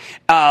right,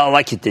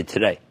 like it did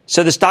today.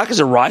 So the stock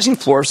is a rising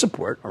floor of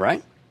support, all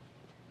right,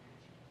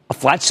 a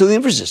flat ceiling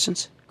of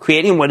resistance,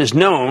 creating what is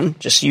known,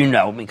 just so you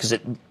know, because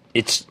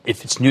if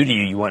it's new to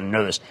you, you want to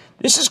know this.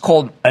 This is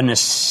called an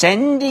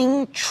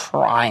ascending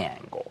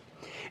triangle.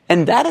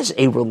 And that is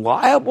a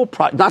reliable,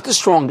 not the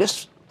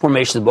strongest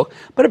formation of the book,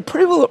 but a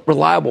pretty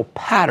reliable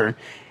pattern.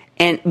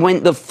 And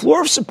when the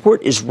floor of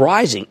support is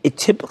rising, it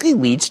typically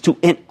leads to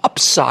an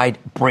upside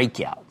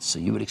breakout. So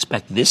you would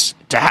expect this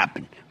to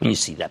happen when you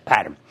see that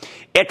pattern.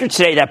 After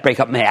today, that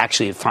breakup may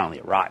actually have finally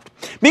arrived.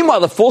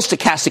 Meanwhile, the full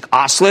stochastic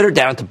oscillator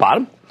down at the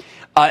bottom,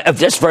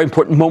 that's a very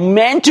important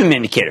momentum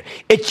indicator.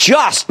 It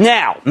just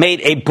now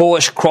made a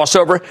bullish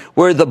crossover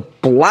where the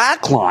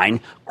black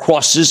line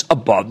crosses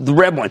above the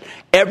red one.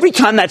 Every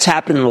time that's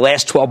happened in the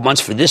last 12 months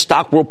for this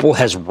stock, Whirlpool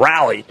has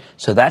rallied.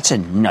 So that's a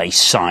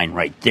nice sign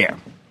right there.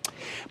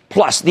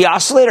 Plus, the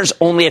oscillator's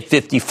only at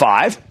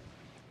 55,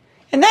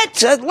 and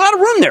that's a lot of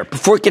room there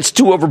before it gets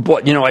too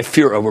overbought. You know, I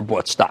fear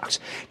overbought stocks.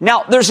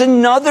 Now, there's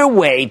another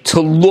way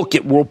to look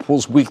at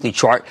Whirlpool's weekly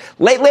chart.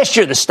 Late last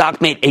year, the stock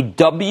made a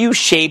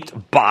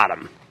W-shaped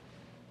bottom.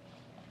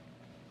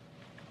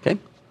 Okay?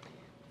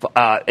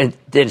 And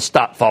then it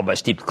stopped, followed by a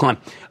steep decline.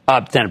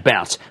 Then a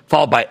bounce,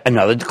 followed by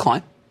another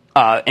decline,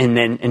 and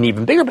then an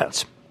even bigger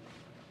bounce.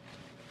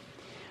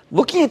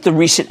 Looking at the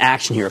recent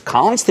action here,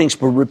 Collins thinks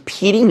we're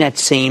repeating that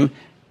same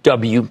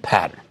W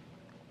pattern.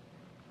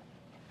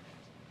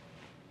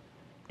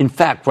 In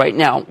fact, right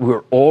now,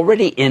 we're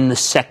already in the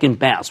second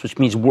bounce, which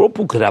means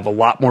Whirlpool could have a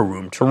lot more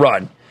room to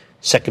run.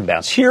 Second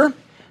bounce here,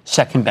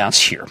 second bounce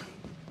here.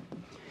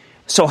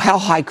 So how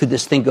high could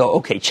this thing go?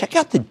 Okay, check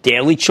out the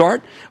daily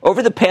chart.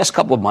 Over the past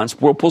couple of months,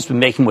 Whirlpool's been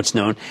making what's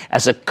known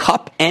as a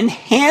cup and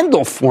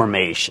handle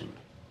formation.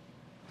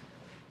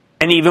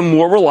 An even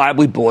more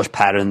reliably bullish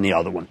pattern than the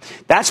other one.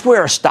 That's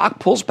where a stock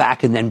pulls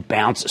back and then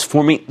bounces,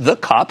 forming the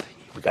cup.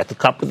 We got the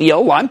cup with the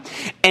yellow line.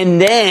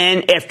 And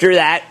then after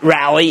that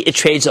rally, it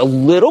trades a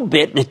little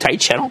bit in a tight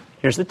channel.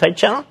 Here's the tight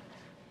channel,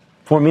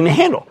 forming the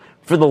handle.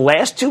 For the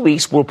last 2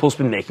 weeks, Whirlpool's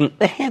been making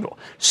the handle.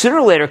 Sooner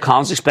or later,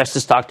 Collins expects the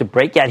stock to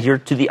break out here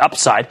to the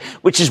upside,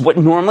 which is what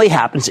normally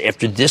happens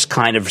after this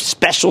kind of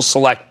special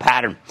select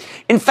pattern.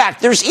 In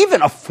fact, there's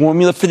even a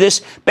formula for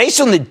this. Based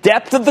on the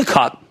depth of the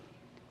cup,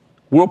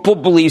 Whirlpool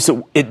believes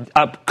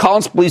that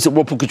Collins believes that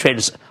Whirlpool could trade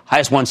as high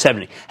as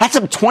 170. That's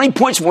up 20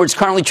 points from where it's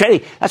currently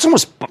trading. That's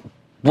almost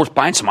worth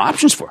buying some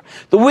options for.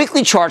 The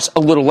weekly chart's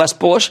a little less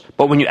bullish,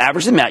 but when you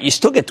average them out, you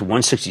still get to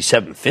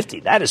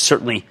 167.50. That is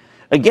certainly,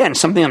 again,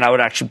 something that I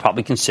would actually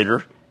probably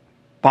consider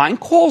buying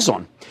calls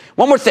on.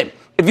 One more thing.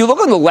 If you look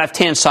on the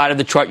left-hand side of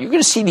the chart, you're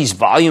going to see these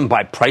volume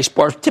by price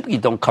bars. Typically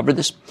don't cover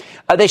this.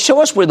 They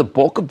show us where the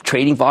bulk of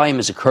trading volume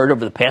has occurred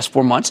over the past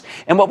 4 months.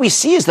 And what we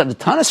see is that a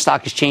ton of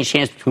stock has changed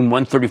hands between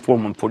 134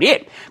 and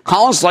 148.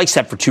 Collins likes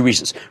that for two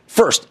reasons.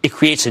 First, it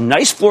creates a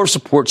nice floor of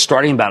support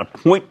starting about a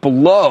point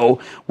below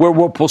where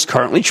Whirlpool's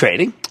currently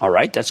trading. All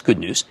right, that's good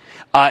news.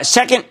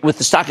 Second, with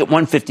the stock at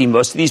 150,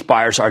 most of these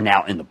buyers are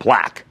now in the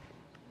black.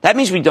 That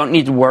means we don't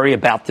need to worry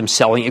about them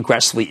selling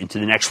aggressively into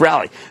the next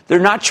rally. They're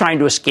not trying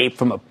to escape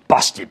from a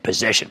busted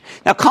position.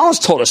 Now, Collins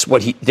told us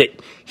that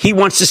he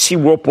wants to see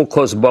Whirlpool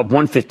close above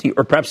 150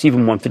 or perhaps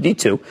even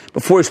 152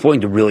 before he's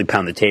willing to really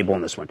pound the table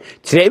on this one.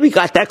 Today, we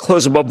got that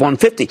close above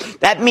 150.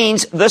 That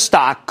means the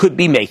stock could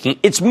be making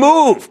its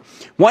move.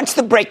 Once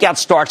the breakout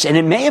starts, and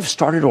it may have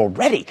started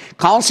already,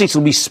 Collins thinks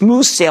it'll be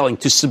smooth sailing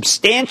to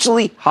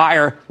substantially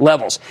higher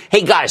levels.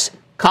 Hey, guys,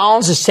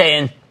 Collins is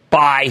saying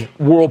buy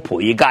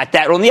Whirlpool. You got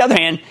that. On the other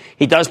hand,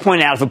 he does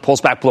point out if it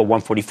pulls back below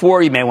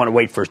 144, you may want to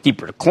wait for a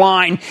deeper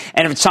decline.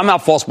 And if it somehow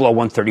falls below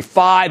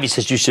 135, he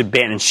says you should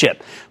abandon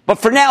ship. But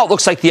for now, it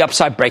looks like the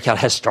upside breakout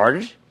has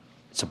started.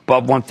 It's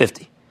above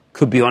 150.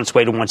 Could be on its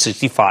way to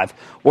 165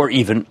 or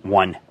even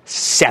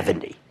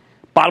 170.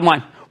 Bottom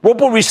line,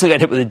 Whirlpool recently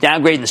got hit with a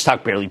downgrade and the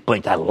stock barely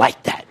blinked. I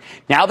like that.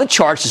 Now the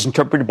chart is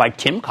interpreted by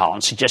Tim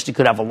Collins, suggests it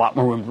could have a lot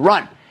more room to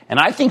run. And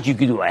I think you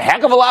could do a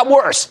heck of a lot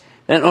worse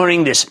than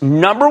owning this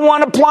number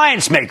one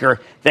appliance maker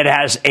that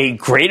has a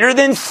greater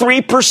than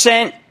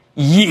 3%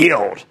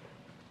 yield.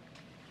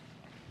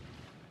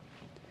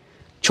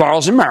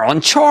 Charles in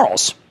Maryland.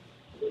 Charles.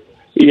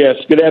 Yes,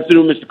 good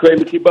afternoon, Mr.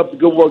 Cramer. Keep up the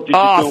good work.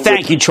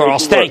 Thank you,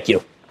 Charles. Thank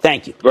you.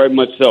 Thank you. Very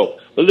much so.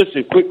 But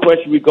listen, quick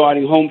question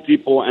regarding Home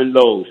Depot and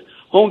Lowe's.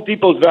 Home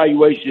Depot's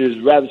valuation is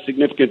rather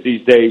significant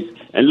these days,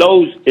 and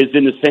Lowe's is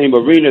in the same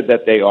arena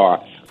that they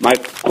are. My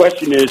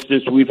question is,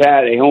 since we've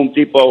had a Home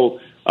Depot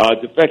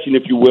defection,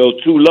 if you will,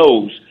 to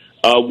Lowe's,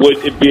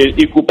 would it be an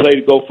equal play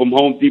to go from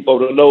Home Depot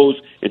to Lowe's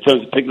in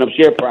terms of picking up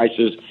share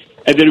prices?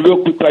 And then a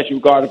real quick question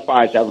regarding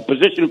Pfizer. I have a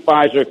position in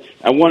Pfizer.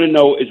 I want to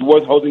know, is it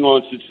worth holding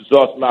on since it's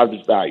lost a lot of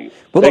its value?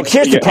 Well, look,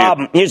 here's the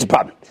problem.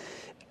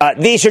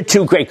 These are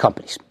two great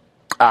companies.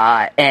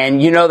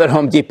 And you know that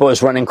Home Depot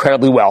is run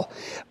incredibly well.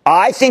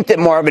 I think that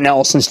Marvin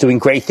Ellison's doing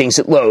great things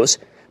at Lowe's,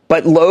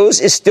 but Lowe's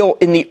is still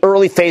in the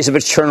early phase of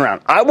its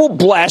turnaround. I will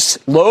bless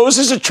Lowe's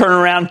as a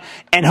turnaround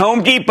and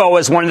Home Depot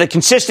as one of the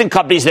consistent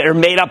companies that are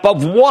made up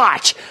of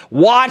watch.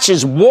 Watch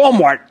is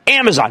Walmart,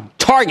 Amazon,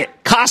 Target,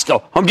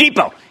 Costco, Home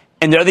Depot.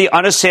 And they're the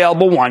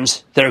unassailable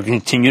ones that are going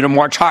to continue to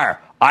march higher,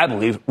 I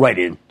believe, right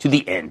into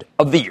the end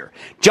of the year.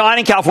 John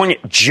in California.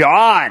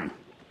 John.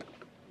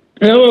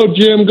 Hello,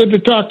 Jim. Good to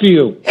talk to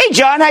you. Hey,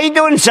 John. How you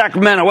doing in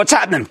Sacramento? What's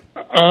happening?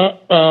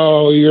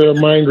 You're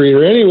a mind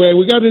reader. Anyway,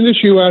 we got an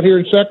issue out here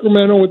in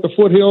Sacramento with the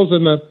foothills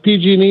and the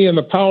PG&E and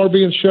the power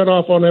being shut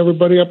off on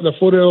everybody up in the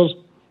foothills.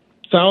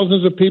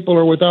 Thousands of people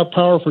are without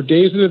power for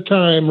days at a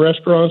time,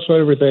 restaurants,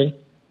 everything,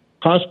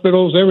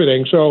 hospitals,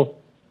 everything. So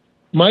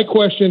my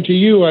question to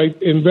you, I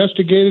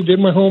investigated, did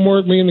my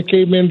homework. Me and the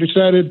cavemen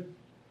decided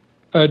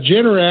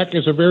Generac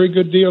is a very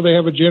good deal. They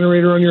have a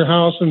generator on your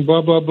house and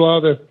blah, blah,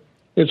 blah.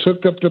 It's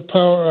hooked up to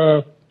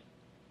power,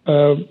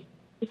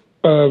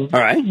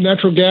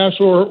 natural gas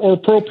or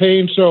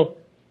propane. So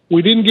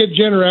we didn't get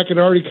Generac. It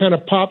already kind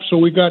of popped, so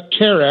we got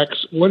Terex.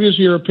 What is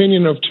your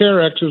opinion of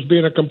Terex as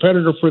being a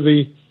competitor for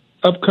the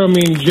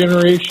upcoming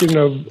generation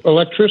of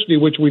electricity,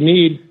 which we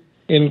need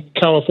in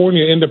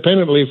California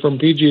independently from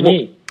PG&E?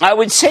 Well, I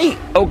would say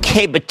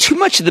okay, but too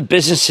much of the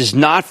business is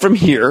not from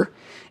here.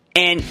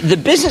 And the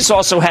business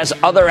also has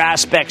other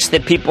aspects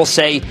that people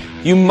say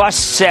you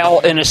must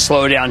sell in a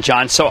slowdown,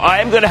 John. So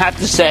I'm going to have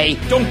to say,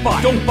 don't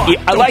buy.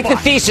 I like the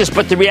thesis,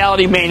 but the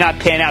reality may not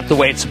pan out the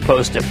way it's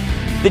supposed to.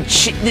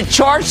 The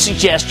chart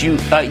suggests you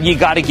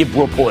got to give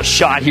Whirlpool a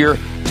shot here.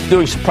 It's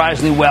doing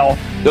surprisingly well.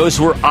 Those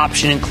who are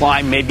option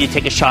inclined, maybe you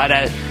take a shot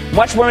at it.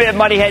 Much more at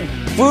Moneyhead.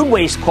 Food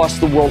waste costs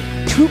the world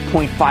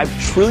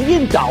 $2.5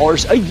 trillion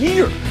a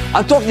year.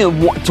 I'm talking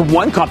to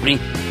one company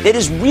that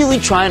is really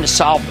trying to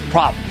solve the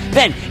problem.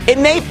 Then, it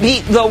may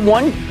be the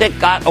one that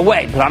got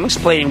away, but I'm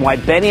explaining why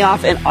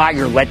Benioff and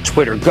Iger let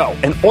Twitter go.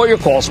 And all your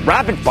calls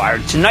rapid fire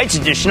in tonight's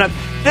edition of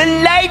the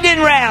Lightning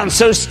Round.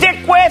 So stick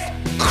with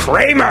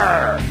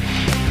Cramer.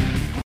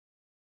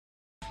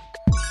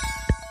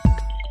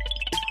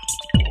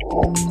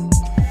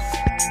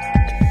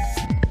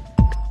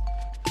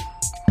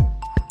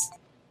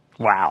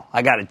 Wow,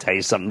 I got to tell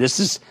you something.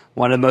 This is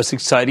one of the most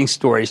exciting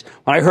stories.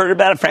 When I heard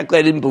about it, frankly,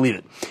 I didn't believe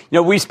it. You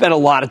know, we spent a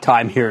lot of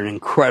time hearing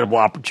incredible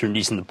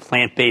opportunities in the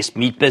plant-based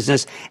meat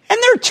business, and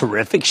they're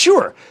terrific,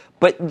 sure.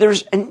 But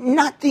there's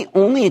not the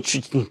only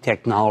interesting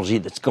technology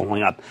that's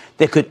going up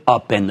that could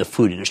upend the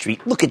food industry.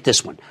 Look at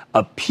this one.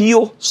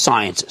 Apeel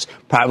Sciences,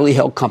 privately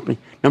held company,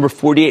 number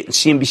 48 in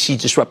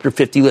CNBC's Disruptor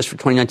 50 list for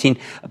 2019.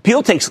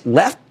 Apeel takes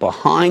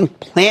left-behind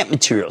plant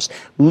materials,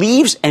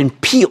 leaves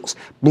and peels,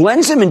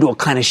 blends them into a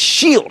kind of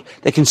shield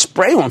that can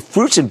spray on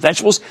fruits and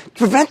vegetables to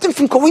prevent them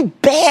from going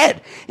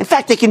bad. In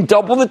fact, they can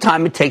double the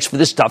time it takes for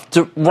this stuff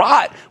to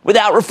rot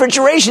without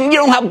refrigeration.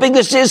 You know how big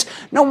this is?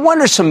 No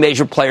wonder some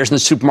major players in the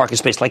supermarket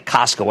space, like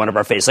Costco, one of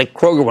our favorites, like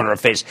Kroger, one of our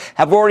favorites,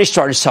 have already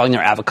started selling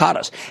their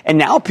avocados. And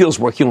now Apeel's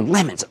working on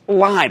lemons,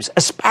 limes,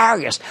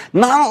 asparagus.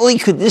 Not only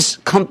could this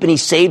company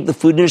save the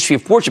food industry a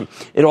fortune,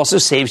 it also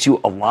saves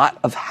you a lot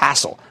of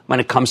hassle when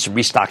it comes to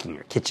restocking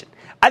your kitchen.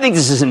 I think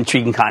this is an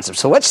intriguing concept.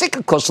 So let's take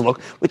a closer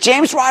look with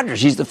James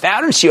Rogers. He's the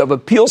founder and CEO of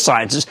Apeel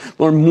Sciences.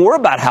 Learn more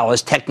about how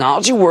his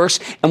technology works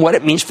and what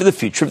it means for the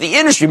future of the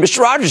industry. Mr.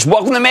 Rogers,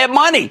 welcome to Mad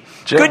Money.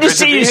 Jim, good to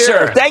see you,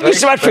 sir. Thank you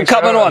so much for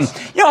coming on.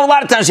 You know, a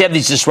lot of times you have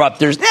these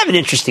disruptors. They have an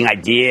interesting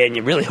idea, and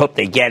you really hope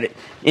they get it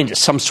into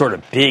some sort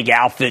of big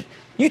outfit.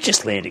 You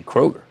just landed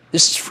Kroger.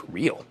 This is for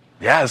real.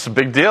 Yeah, it's a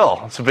big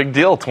deal. It's a big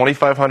deal.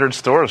 2,500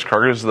 stores.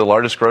 Kroger is the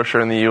largest grocer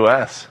in the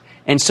U.S.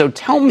 And so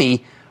tell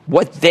me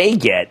what they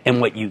get and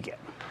what you get.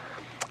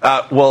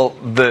 Well,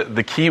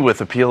 the key with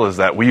Apeel is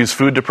that we use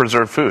food to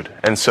preserve food.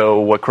 And so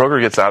what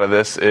Kroger gets out of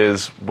this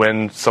is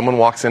when someone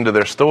walks into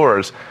their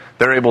stores,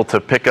 they're able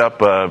to pick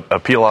up a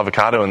Apeel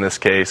avocado in this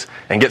case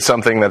and get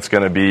something that's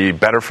going to be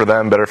better for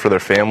them, better for their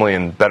family,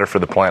 and better for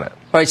the planet.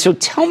 All right, so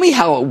tell me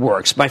how it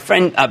works. My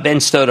friend Ben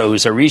Stoto,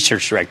 who's a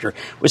research director,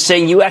 was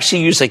saying you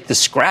actually use like the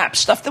scrap,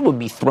 stuff that would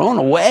be thrown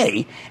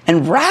away,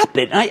 and wrap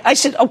it. And I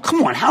said, oh,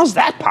 come on, how's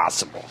that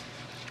possible?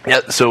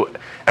 Yeah, so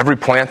every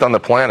plant on the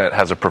planet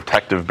has a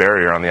protective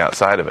barrier on the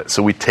outside of it.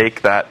 So we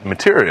take that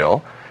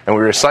material and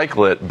we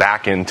recycle it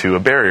back into a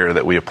barrier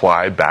that we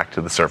apply back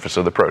to the surface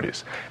of the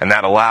produce. And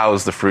that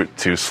allows the fruit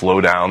to slow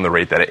down the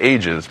rate that it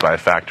ages by a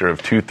factor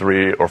of 2,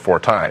 3, or 4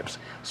 times.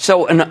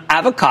 So an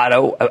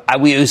avocado,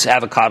 we use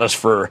avocados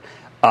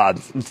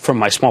from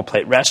my small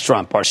plate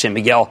restaurant, Bar San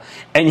Miguel,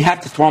 and you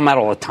have to throw them out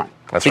all the time.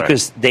 That's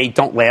because they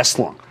don't last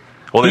long.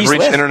 Well, they've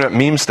reached internet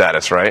meme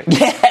status, right?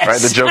 Yes.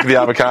 Right, the joke of the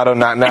avocado,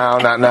 not now,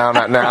 not now,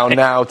 not now,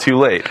 now, too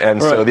late.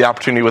 And so the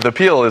opportunity with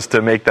Apeel is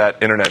to make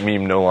that internet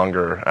meme no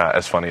longer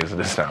as funny as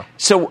it is now.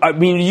 So, I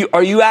mean,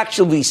 are you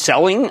actually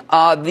selling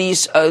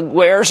these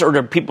wares, or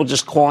are people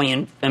just calling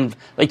in? And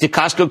like, did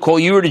Costco call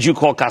you, or did you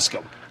call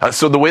Costco?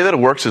 So the way that it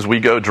works is we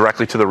go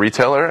directly to the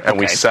retailer, and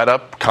we set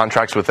up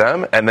contracts with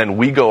them, and then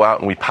we go out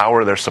and we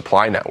power their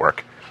supply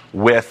network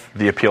with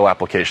the Apeel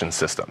application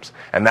systems.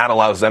 And that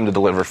allows them to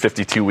deliver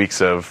 52 weeks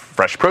of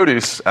fresh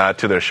produce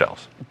to their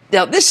shelves.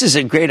 Now, this is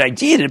a great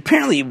idea. And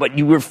apparently,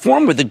 you were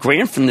formed with a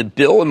grant from the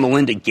Bill and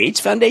Melinda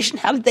Gates Foundation.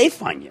 How did they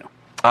find you?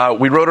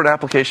 We wrote an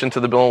application to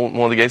the Bill and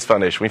Melinda Gates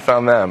Foundation. We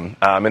found them.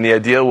 And the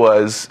idea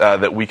was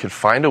that we could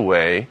find a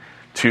way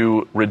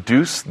to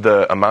reduce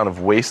the amount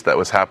of waste that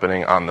was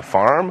happening on the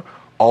farm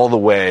all the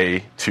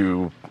way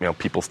to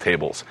people's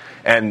tables.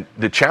 And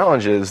the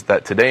challenge is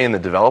that today in the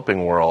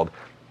developing world,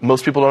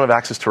 most people don't have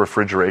access to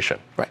refrigeration.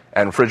 Right.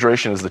 And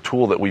refrigeration is the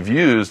tool that we've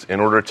used in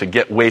order to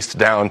get waste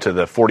down to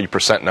the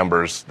 40%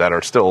 numbers that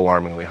are still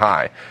alarmingly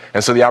high.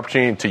 And so the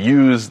opportunity to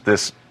use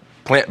this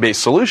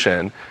plant-based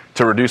solution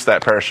to reduce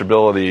that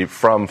perishability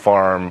from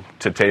farm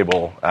to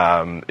table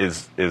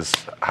is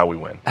how we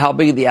win. How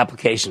big are the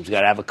applications? We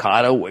got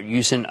avocado. We're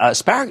using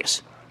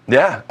asparagus.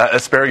 Yeah,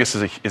 asparagus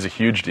is a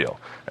huge deal.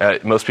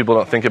 Most people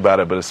don't think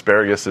about it, but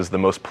asparagus is the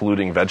most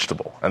polluting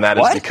vegetable. And that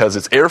is because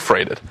it's air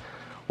freighted.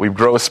 We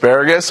grow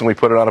asparagus and we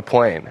put it on a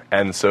plane.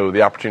 And so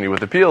the opportunity with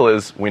Apeel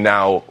is we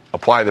now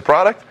apply the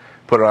product,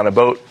 put it on a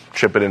boat,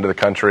 ship it into the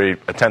country,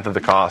 1/10 of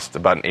the cost,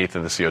 about 1/8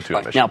 of the CO2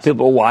 emissions. Now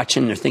people are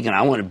watching, they're thinking,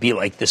 I want to be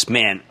like this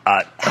man.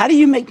 How do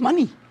you make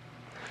money?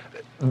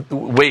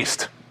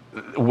 Waste.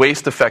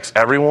 Waste affects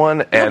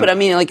everyone. And no, but I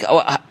mean, like,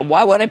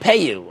 why would I pay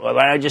you? Why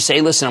don't I just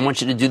say, listen, I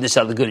want you to do this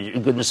out of the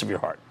goodness of your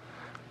heart?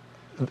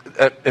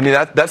 I mean,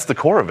 that's the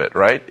core of it,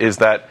 right? Is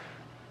that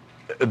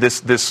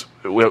this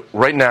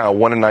right now,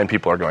 1 in 9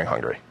 people are going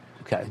hungry.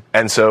 Okay.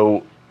 And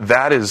so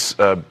that is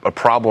a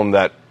problem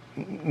that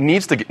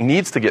needs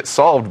to get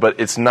solved, but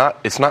it's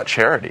not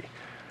charity,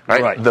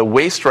 right? The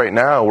waste right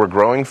now, we're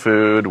growing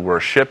food, we're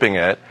shipping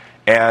it,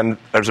 and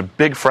there's a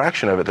big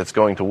fraction of it that's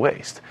going to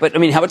waste. But I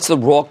mean, what's the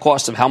raw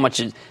cost of how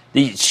much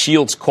the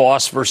shields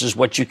cost versus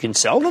what you can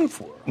sell them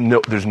for?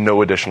 No, there's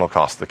no additional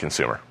cost to the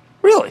consumer.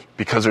 Really?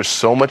 Because there's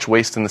so much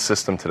waste in the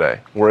system today.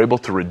 We're able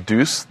to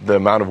reduce the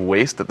amount of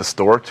waste at the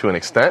store to an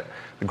extent.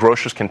 The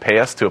grocers can pay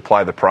us to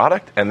apply the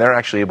product, and they're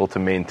actually able to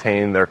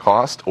maintain their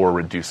cost or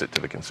reduce it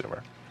to the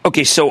consumer.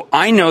 Okay, so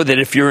I know that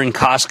if you're in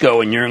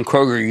Costco and you're in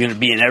Kroger, you're going to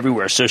be in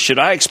everywhere. So should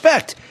I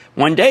expect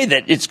one day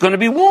that it's going to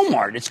be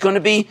Walmart? It's going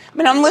to be, I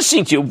mean, I'm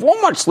listening to you.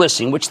 Walmart's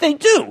listening, which they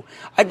do.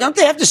 Don't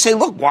they have to say,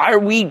 look, why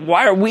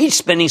are we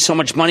spending so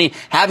much money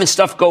having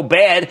stuff go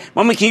bad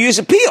when we can use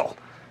Apeel?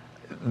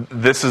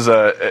 This is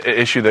an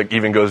issue that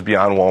even goes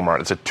beyond Walmart.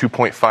 It's a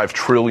 $2.5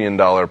 trillion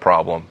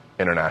problem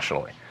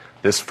internationally,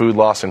 this food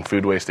loss and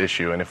food waste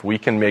issue. And if we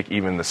can make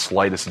even the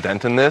slightest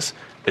dent in this,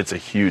 it's a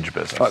huge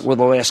business. All right, well,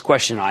 the last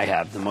question I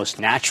have, the most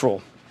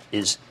natural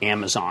is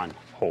Amazon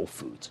Whole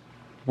Foods.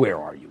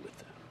 Where are you with that?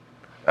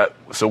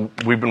 So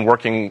we've been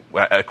working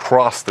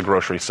across the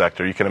grocery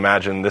sector. You can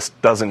imagine this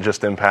doesn't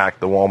just impact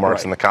the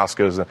Walmarts and the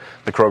Costcos and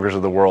the Krogers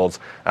of the world,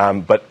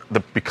 but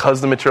because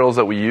the materials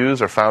that we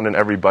use are found in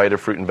every bite of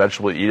fruit and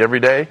vegetable you eat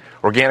every day,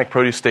 organic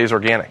produce stays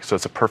organic. So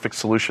it's a perfect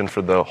solution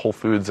for the Whole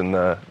Foods and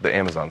the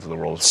Amazons of the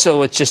world.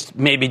 So it's just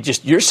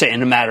you're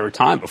saying a matter of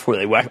time before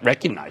they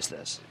recognize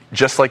this.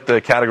 Just like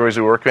the categories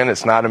we work in,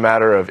 it's not a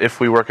matter of if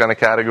we work on a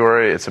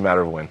category, it's a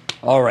matter of when.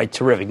 All right,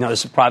 terrific. Now, this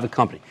is a private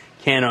company.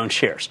 can't own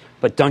shares.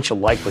 But don't you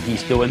like what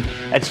he's doing?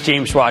 That's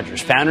James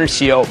Rogers, founder and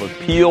CEO of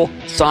Appeal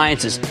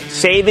Sciences,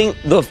 saving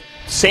the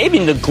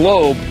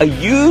globe a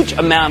huge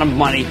amount of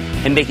money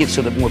and making it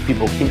so that more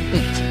people can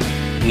eat.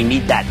 We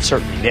need that,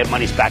 certainly. That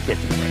money's back there.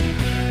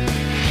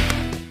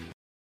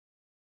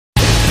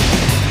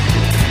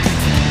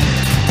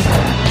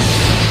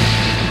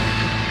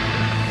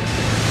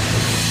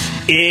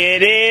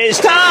 It is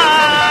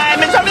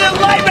time! It's time for the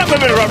lightning round.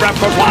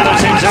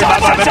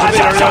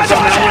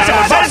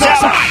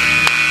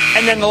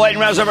 And then the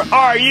lightning round's over.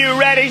 Are you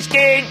ready,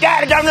 Ski?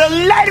 Time for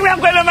the lightning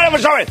round.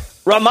 Sorry,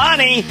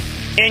 Romani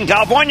in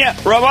California.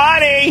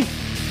 Romani.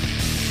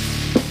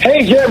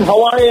 Hey, Jim.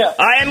 How are you?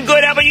 I am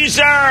good. How about you,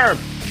 sir?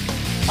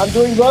 I'm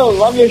doing well.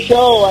 Love your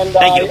show. And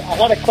Thank you. I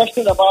had a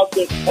question about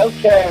this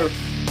healthcare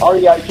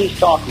REIT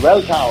stock,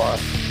 Welltower.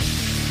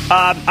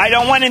 I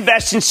don't want to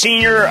invest in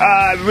senior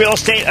real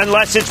estate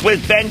unless it's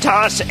with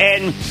Ventas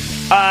and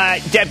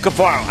Deb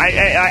Cafaro.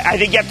 I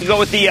think you have to go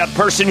with the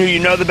person who you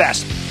know the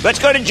best. Let's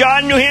go to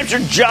John, New Hampshire.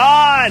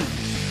 John!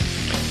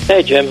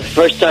 Hey, Jim.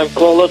 First-time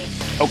caller.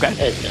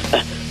 Okay.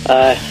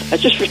 I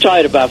just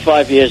retired about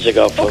 5 years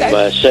ago from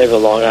Saver,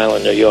 Long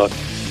Island, New York.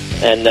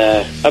 And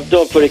I'm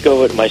doing pretty good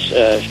with my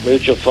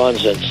mutual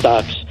funds and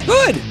stocks.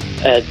 Good.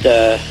 And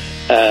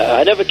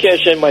I never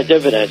cash in my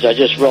dividends. I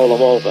just roll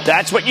them over.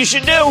 That's what you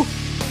should do.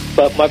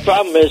 But my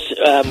problem is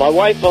my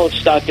wife owns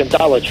stock in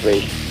Dollar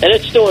Tree, and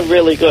it's doing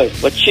really good.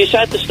 But she's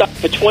had the stock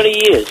for 20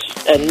 years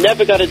and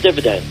never got a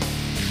dividend.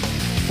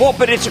 Well,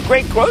 but it's a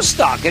great growth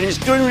stock, and it's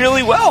doing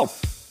really well.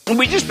 And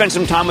we just spent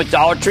some time with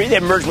Dollar Tree. They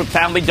merged with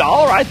Family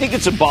Dollar. I think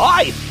it's a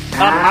buy.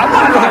 I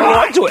want to hold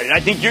on to it. I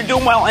think you're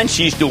doing well, and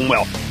she's doing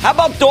well. How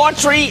about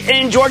Daughtry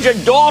in Georgia?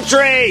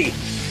 Daughtry!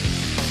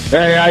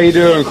 Hey, how you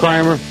doing,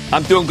 Kramer?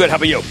 I'm doing good. How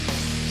about you?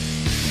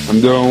 I'm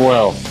doing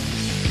well.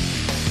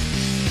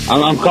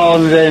 I'm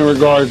calling today in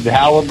regards to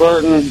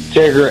Halliburton,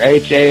 ticker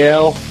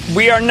HAL.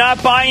 We are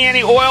not buying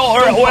any oil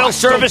or oil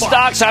service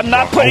stocks. I'm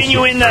not putting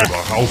you in the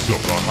house of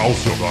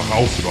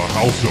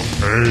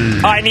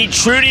pain. I need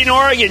Trudy in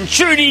Oregon.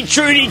 Trudy.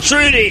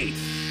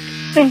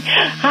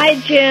 Hi,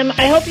 Jim.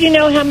 I hope you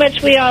know how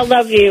much we all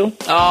love you.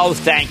 Oh,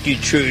 thank you,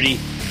 Trudy.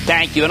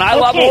 Thank you. And I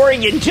love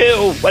Oregon,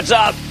 too. What's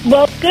up?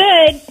 Well,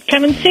 good.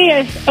 Come and see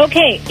us.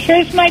 Okay,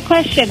 here's my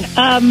question.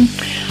 I'm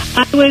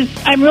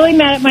really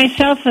mad at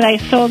myself that I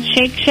sold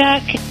Shake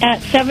Shack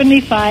at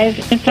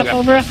 75. It's up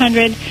over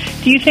 100.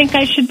 Do you think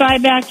I should buy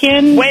back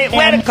in? Wait,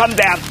 let it come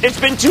down. It's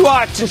been too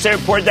hot since they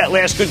reported that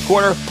last good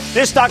quarter.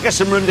 This stock has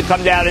some room to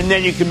come down, and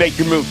then you can make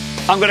your move.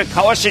 I'm going to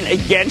caution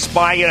against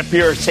buying it up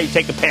here. Say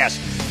take a pass.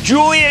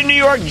 Julia in New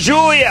York.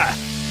 Julia.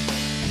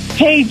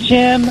 Hey,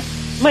 Jim.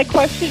 My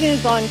question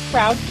is on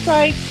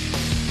CrowdStrike.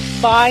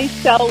 Buy,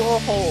 sell,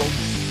 or hold?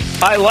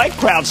 I like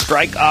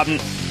CrowdStrike.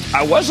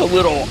 I was a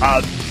little...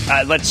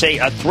 let's say,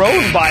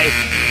 thrown by...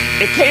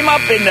 It came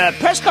up in the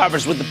press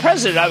conference with the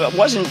president. I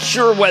wasn't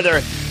sure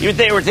whether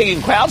they were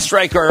thinking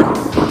CrowdStrike or...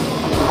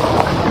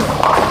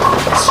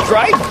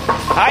 Strike?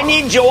 I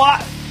need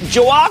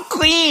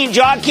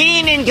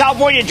Joaquin in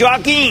California.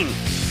 Joaquin.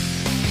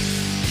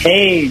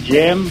 Hey,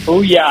 Jim.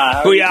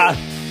 Booyah. Booyah.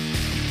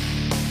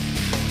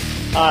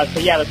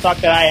 The stock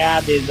that I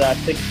have is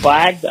Six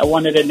Flags. I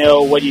wanted to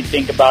know what you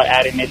think about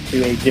adding it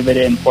to a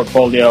dividend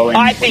portfolio. And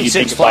I think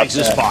Six Flags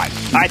is fine.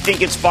 I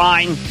think it's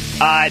fine.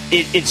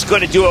 It's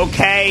going to do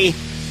okay.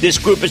 This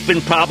group has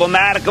been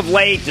problematic of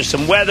late. There's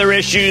some weather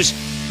issues.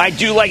 I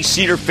do like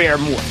Cedar Fair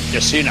more,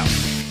 just so you know.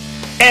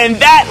 And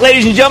that,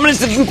 ladies and gentlemen, is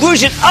the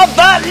conclusion of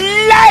the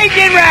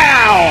Lightning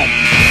Round.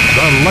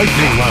 The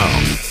Lightning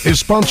Round is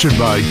sponsored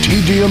by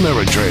TD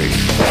Ameritrade.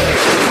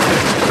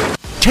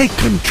 Take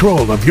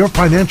control of your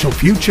financial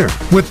future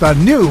with the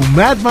new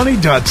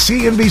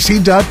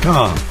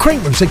madmoney.cnbc.com.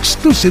 Kramer's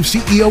exclusive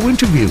CEO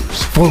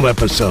interviews, full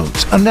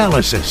episodes,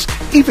 analysis,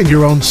 even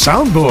your own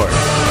soundboard.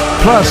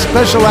 Plus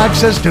special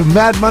access to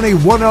Mad Money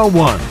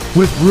 101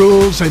 with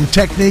rules and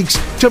techniques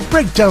to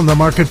break down the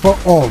market for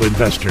all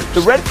investors.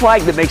 The red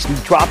flag that makes me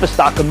drop a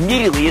stock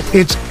immediately is...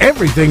 It's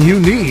everything you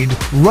need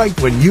right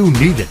when you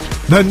need it.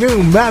 The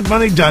new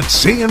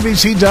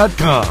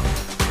madmoney.cnbc.com.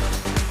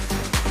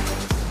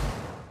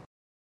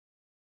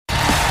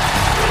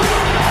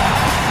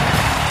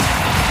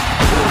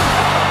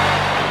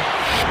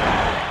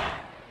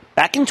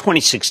 Back in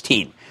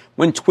 2016,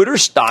 when Twitter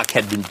stock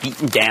had been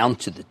beaten down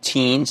to the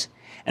teens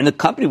and the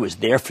company was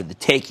there for the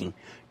taking,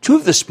 two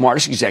of the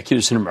smartest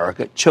executives in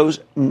America chose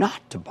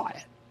not to buy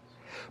it.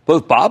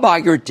 Both Bob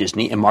Iger at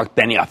Disney and Mark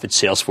Benioff at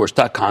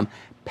Salesforce.com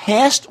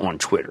passed on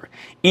Twitter,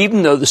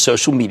 even though the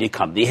social media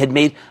company had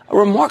made a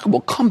remarkable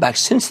comeback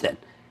since then.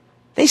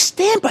 They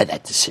stand by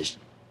that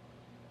decision.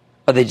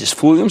 Are they just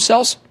fooling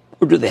themselves,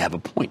 or do they have a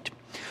point?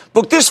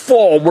 Look, this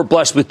fall, we're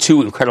blessed with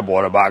two incredible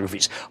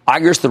autobiographies.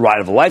 Iger's The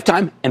Ride of a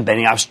Lifetime and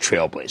Benioff's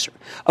Trailblazer.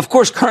 Of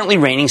course, currently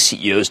reigning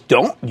CEOs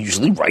don't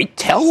usually write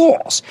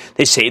tell-alls.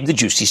 They save the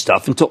juicy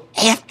stuff until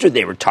after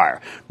they retire.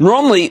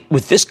 Normally,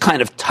 with this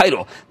kind of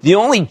title, the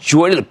only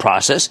joy to the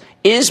process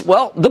is,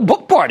 well, the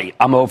book party.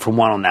 I'm 0 for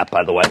 1 on that,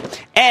 by the way.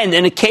 And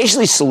an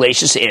occasionally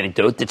salacious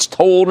anecdote that's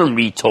told and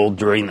retold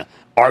during the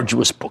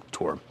arduous book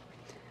tour.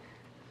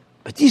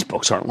 But these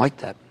books aren't like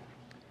that.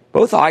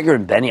 Both Iger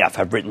and Benioff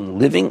have written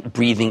living,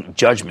 breathing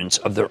judgments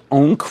of their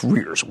own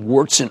careers,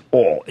 warts and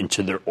all,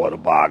 into their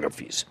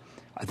autobiographies.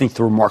 I think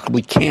they're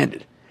remarkably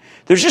candid.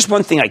 There's just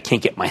one thing I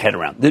can't get my head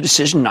around, the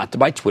decision not to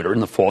buy Twitter in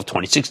the fall of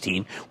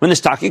 2016 when the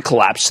stock had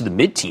collapsed to the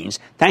mid-teens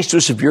thanks to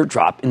a severe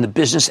drop in the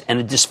business and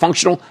a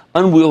dysfunctional,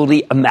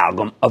 unwieldy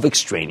amalgam of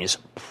extraneous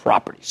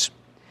properties.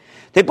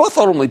 They both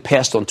ultimately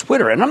passed on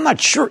Twitter, and I'm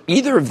not sure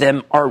either of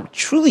them are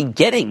truly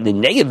getting the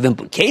negative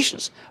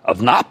implications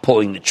of not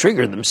pulling the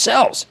trigger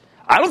themselves.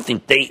 I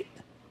think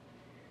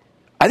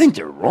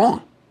they're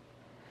wrong.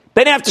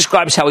 Benioff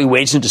describes how he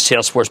wades into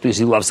Salesforce because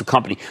he loves the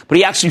company, but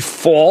he actually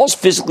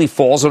physically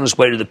falls on his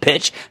way to the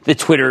pitch. The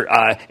Twitter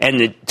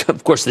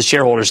of course, the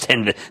shareholders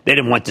they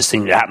didn't want this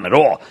thing to happen at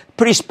all.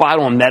 Pretty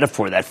spot-on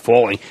metaphor, that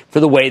falling, for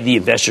the way the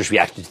investors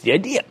reacted to the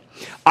idea.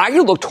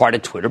 Iger looked hard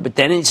at Twitter, but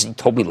then, as he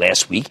told me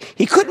last week,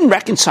 he couldn't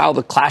reconcile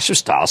the clash of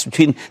styles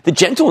between the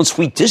gentle and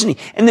sweet Disney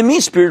and the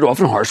mean-spirited,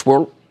 often harsh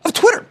world of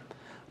Twitter.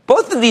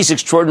 Both of these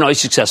extraordinarily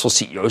successful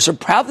CEOs are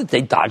proud that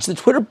they dodged the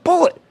Twitter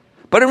bullet.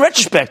 But in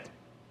retrospect,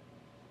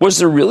 was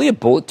there really a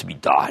bullet to be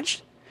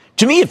dodged?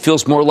 To me, it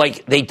feels more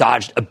like they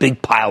dodged a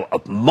big pile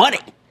of money.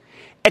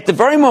 At the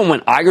very moment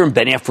when Iger and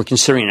Benioff were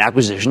considering an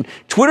acquisition,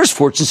 Twitter's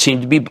fortune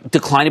seemed to be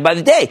declining by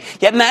the day.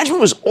 Yet management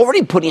was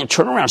already putting a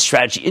turnaround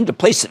strategy into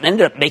place that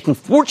ended up making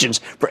fortunes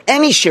for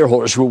any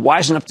shareholders who were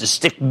wise enough to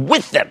stick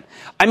with them.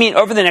 I mean,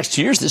 over the next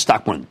 2 years, the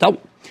stock more than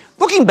doubled.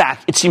 Looking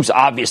back, it seems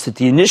obvious that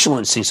the initial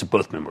instincts of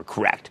both men were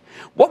correct.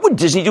 What would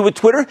Disney do with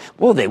Twitter?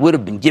 Well, they would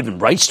have been given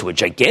rights to a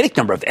gigantic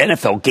number of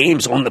NFL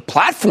games on the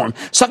platform,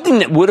 something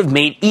that would have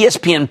made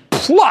ESPN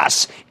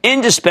Plus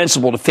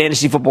indispensable to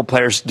fantasy football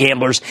players,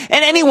 gamblers,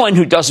 and anyone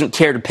who doesn't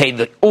care to pay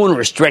the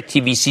onerous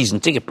DirecTV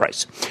season ticket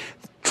price.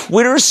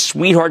 Twitter's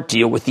sweetheart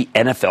deal with the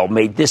NFL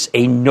made this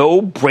a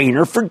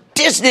no-brainer for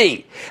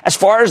Disney. As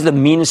far as the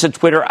meanness of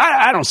Twitter,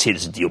 I don't see it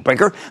as a deal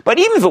breaker. But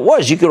even if it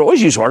was, you could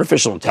always use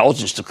artificial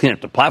intelligence to clean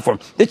up the platform.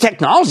 The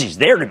technology's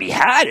there to be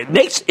had.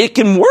 It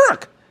can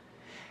work.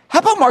 How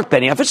about Mark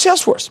Benioff at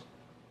Salesforce?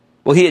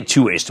 Well, he had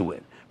two ways to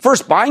win.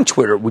 First, buying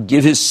Twitter would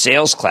give his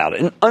sales cloud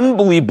an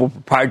unbelievable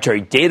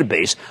proprietary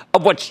database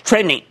of what's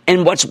trending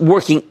and what's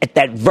working at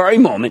that very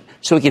moment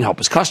so he can help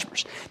his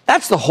customers.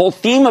 That's the whole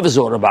theme of his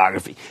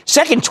autobiography.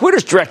 Second,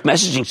 Twitter's direct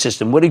messaging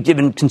system would have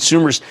given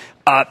consumers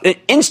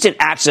instant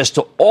access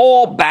to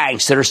all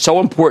banks that are so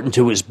important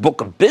to his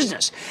book of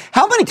business.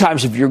 How many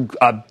times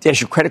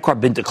has your credit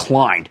card been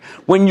declined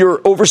when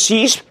you're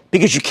overseas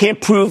because you can't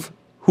prove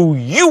who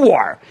you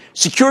are?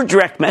 Secure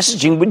direct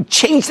messaging would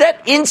change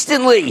that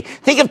instantly.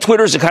 Think of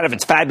Twitter as a kind of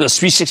its fabulous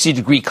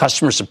 360-degree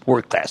customer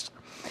support class.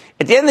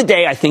 At the end of the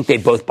day, I think they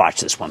both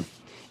botched this one.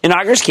 In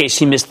Iger's case,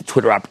 he missed the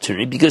Twitter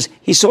opportunity because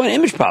he saw an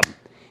image problem.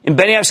 In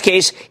Benioff's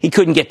case, he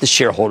couldn't get the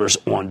shareholders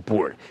on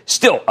board.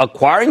 Still,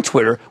 acquiring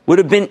Twitter would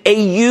have been a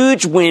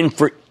huge win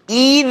for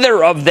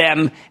either of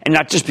them, and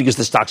not just because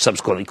the stock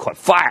subsequently caught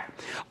fire.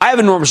 I have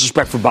enormous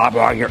respect for Bob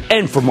Iger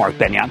and for Mark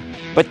Benioff,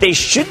 but they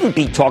shouldn't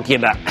be talking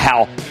about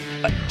how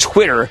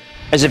Twitter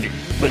as if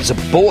it was a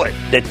bullet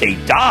that they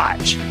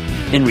dodged.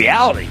 In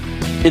reality,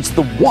 it's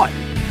the one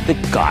that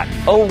got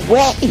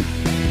away.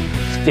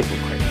 Stick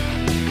with Craig.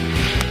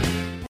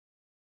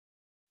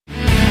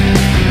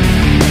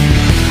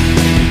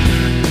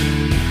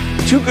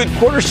 Two good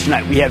quarters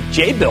tonight. We have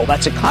Jabil,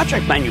 that's a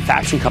contract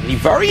manufacturing company,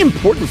 very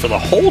important for the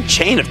whole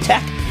chain of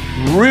tech.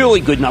 Really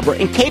good number.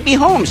 And KB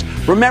Homes.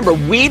 Remember,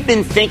 we've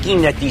been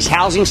thinking that these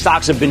housing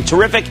stocks have been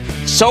terrific.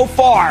 So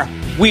far,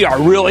 we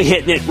are really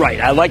hitting it right.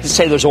 I like to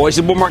say there's always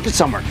a bull market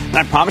somewhere. And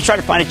I promise to try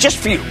to find it just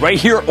for you right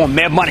here on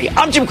Mad Money.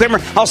 I'm Jim Cramer.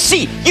 I'll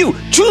see you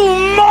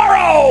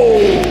tomorrow.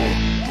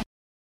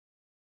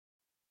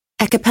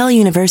 At Capella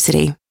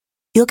University,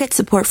 you'll get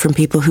support from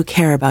people who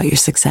care about your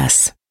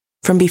success.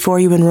 From before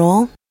you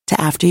enroll to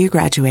after you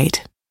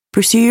graduate,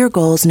 pursue your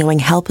goals knowing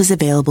help is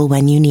available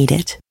when you need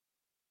it.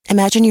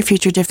 Imagine your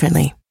future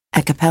differently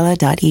at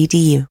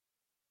capella.edu.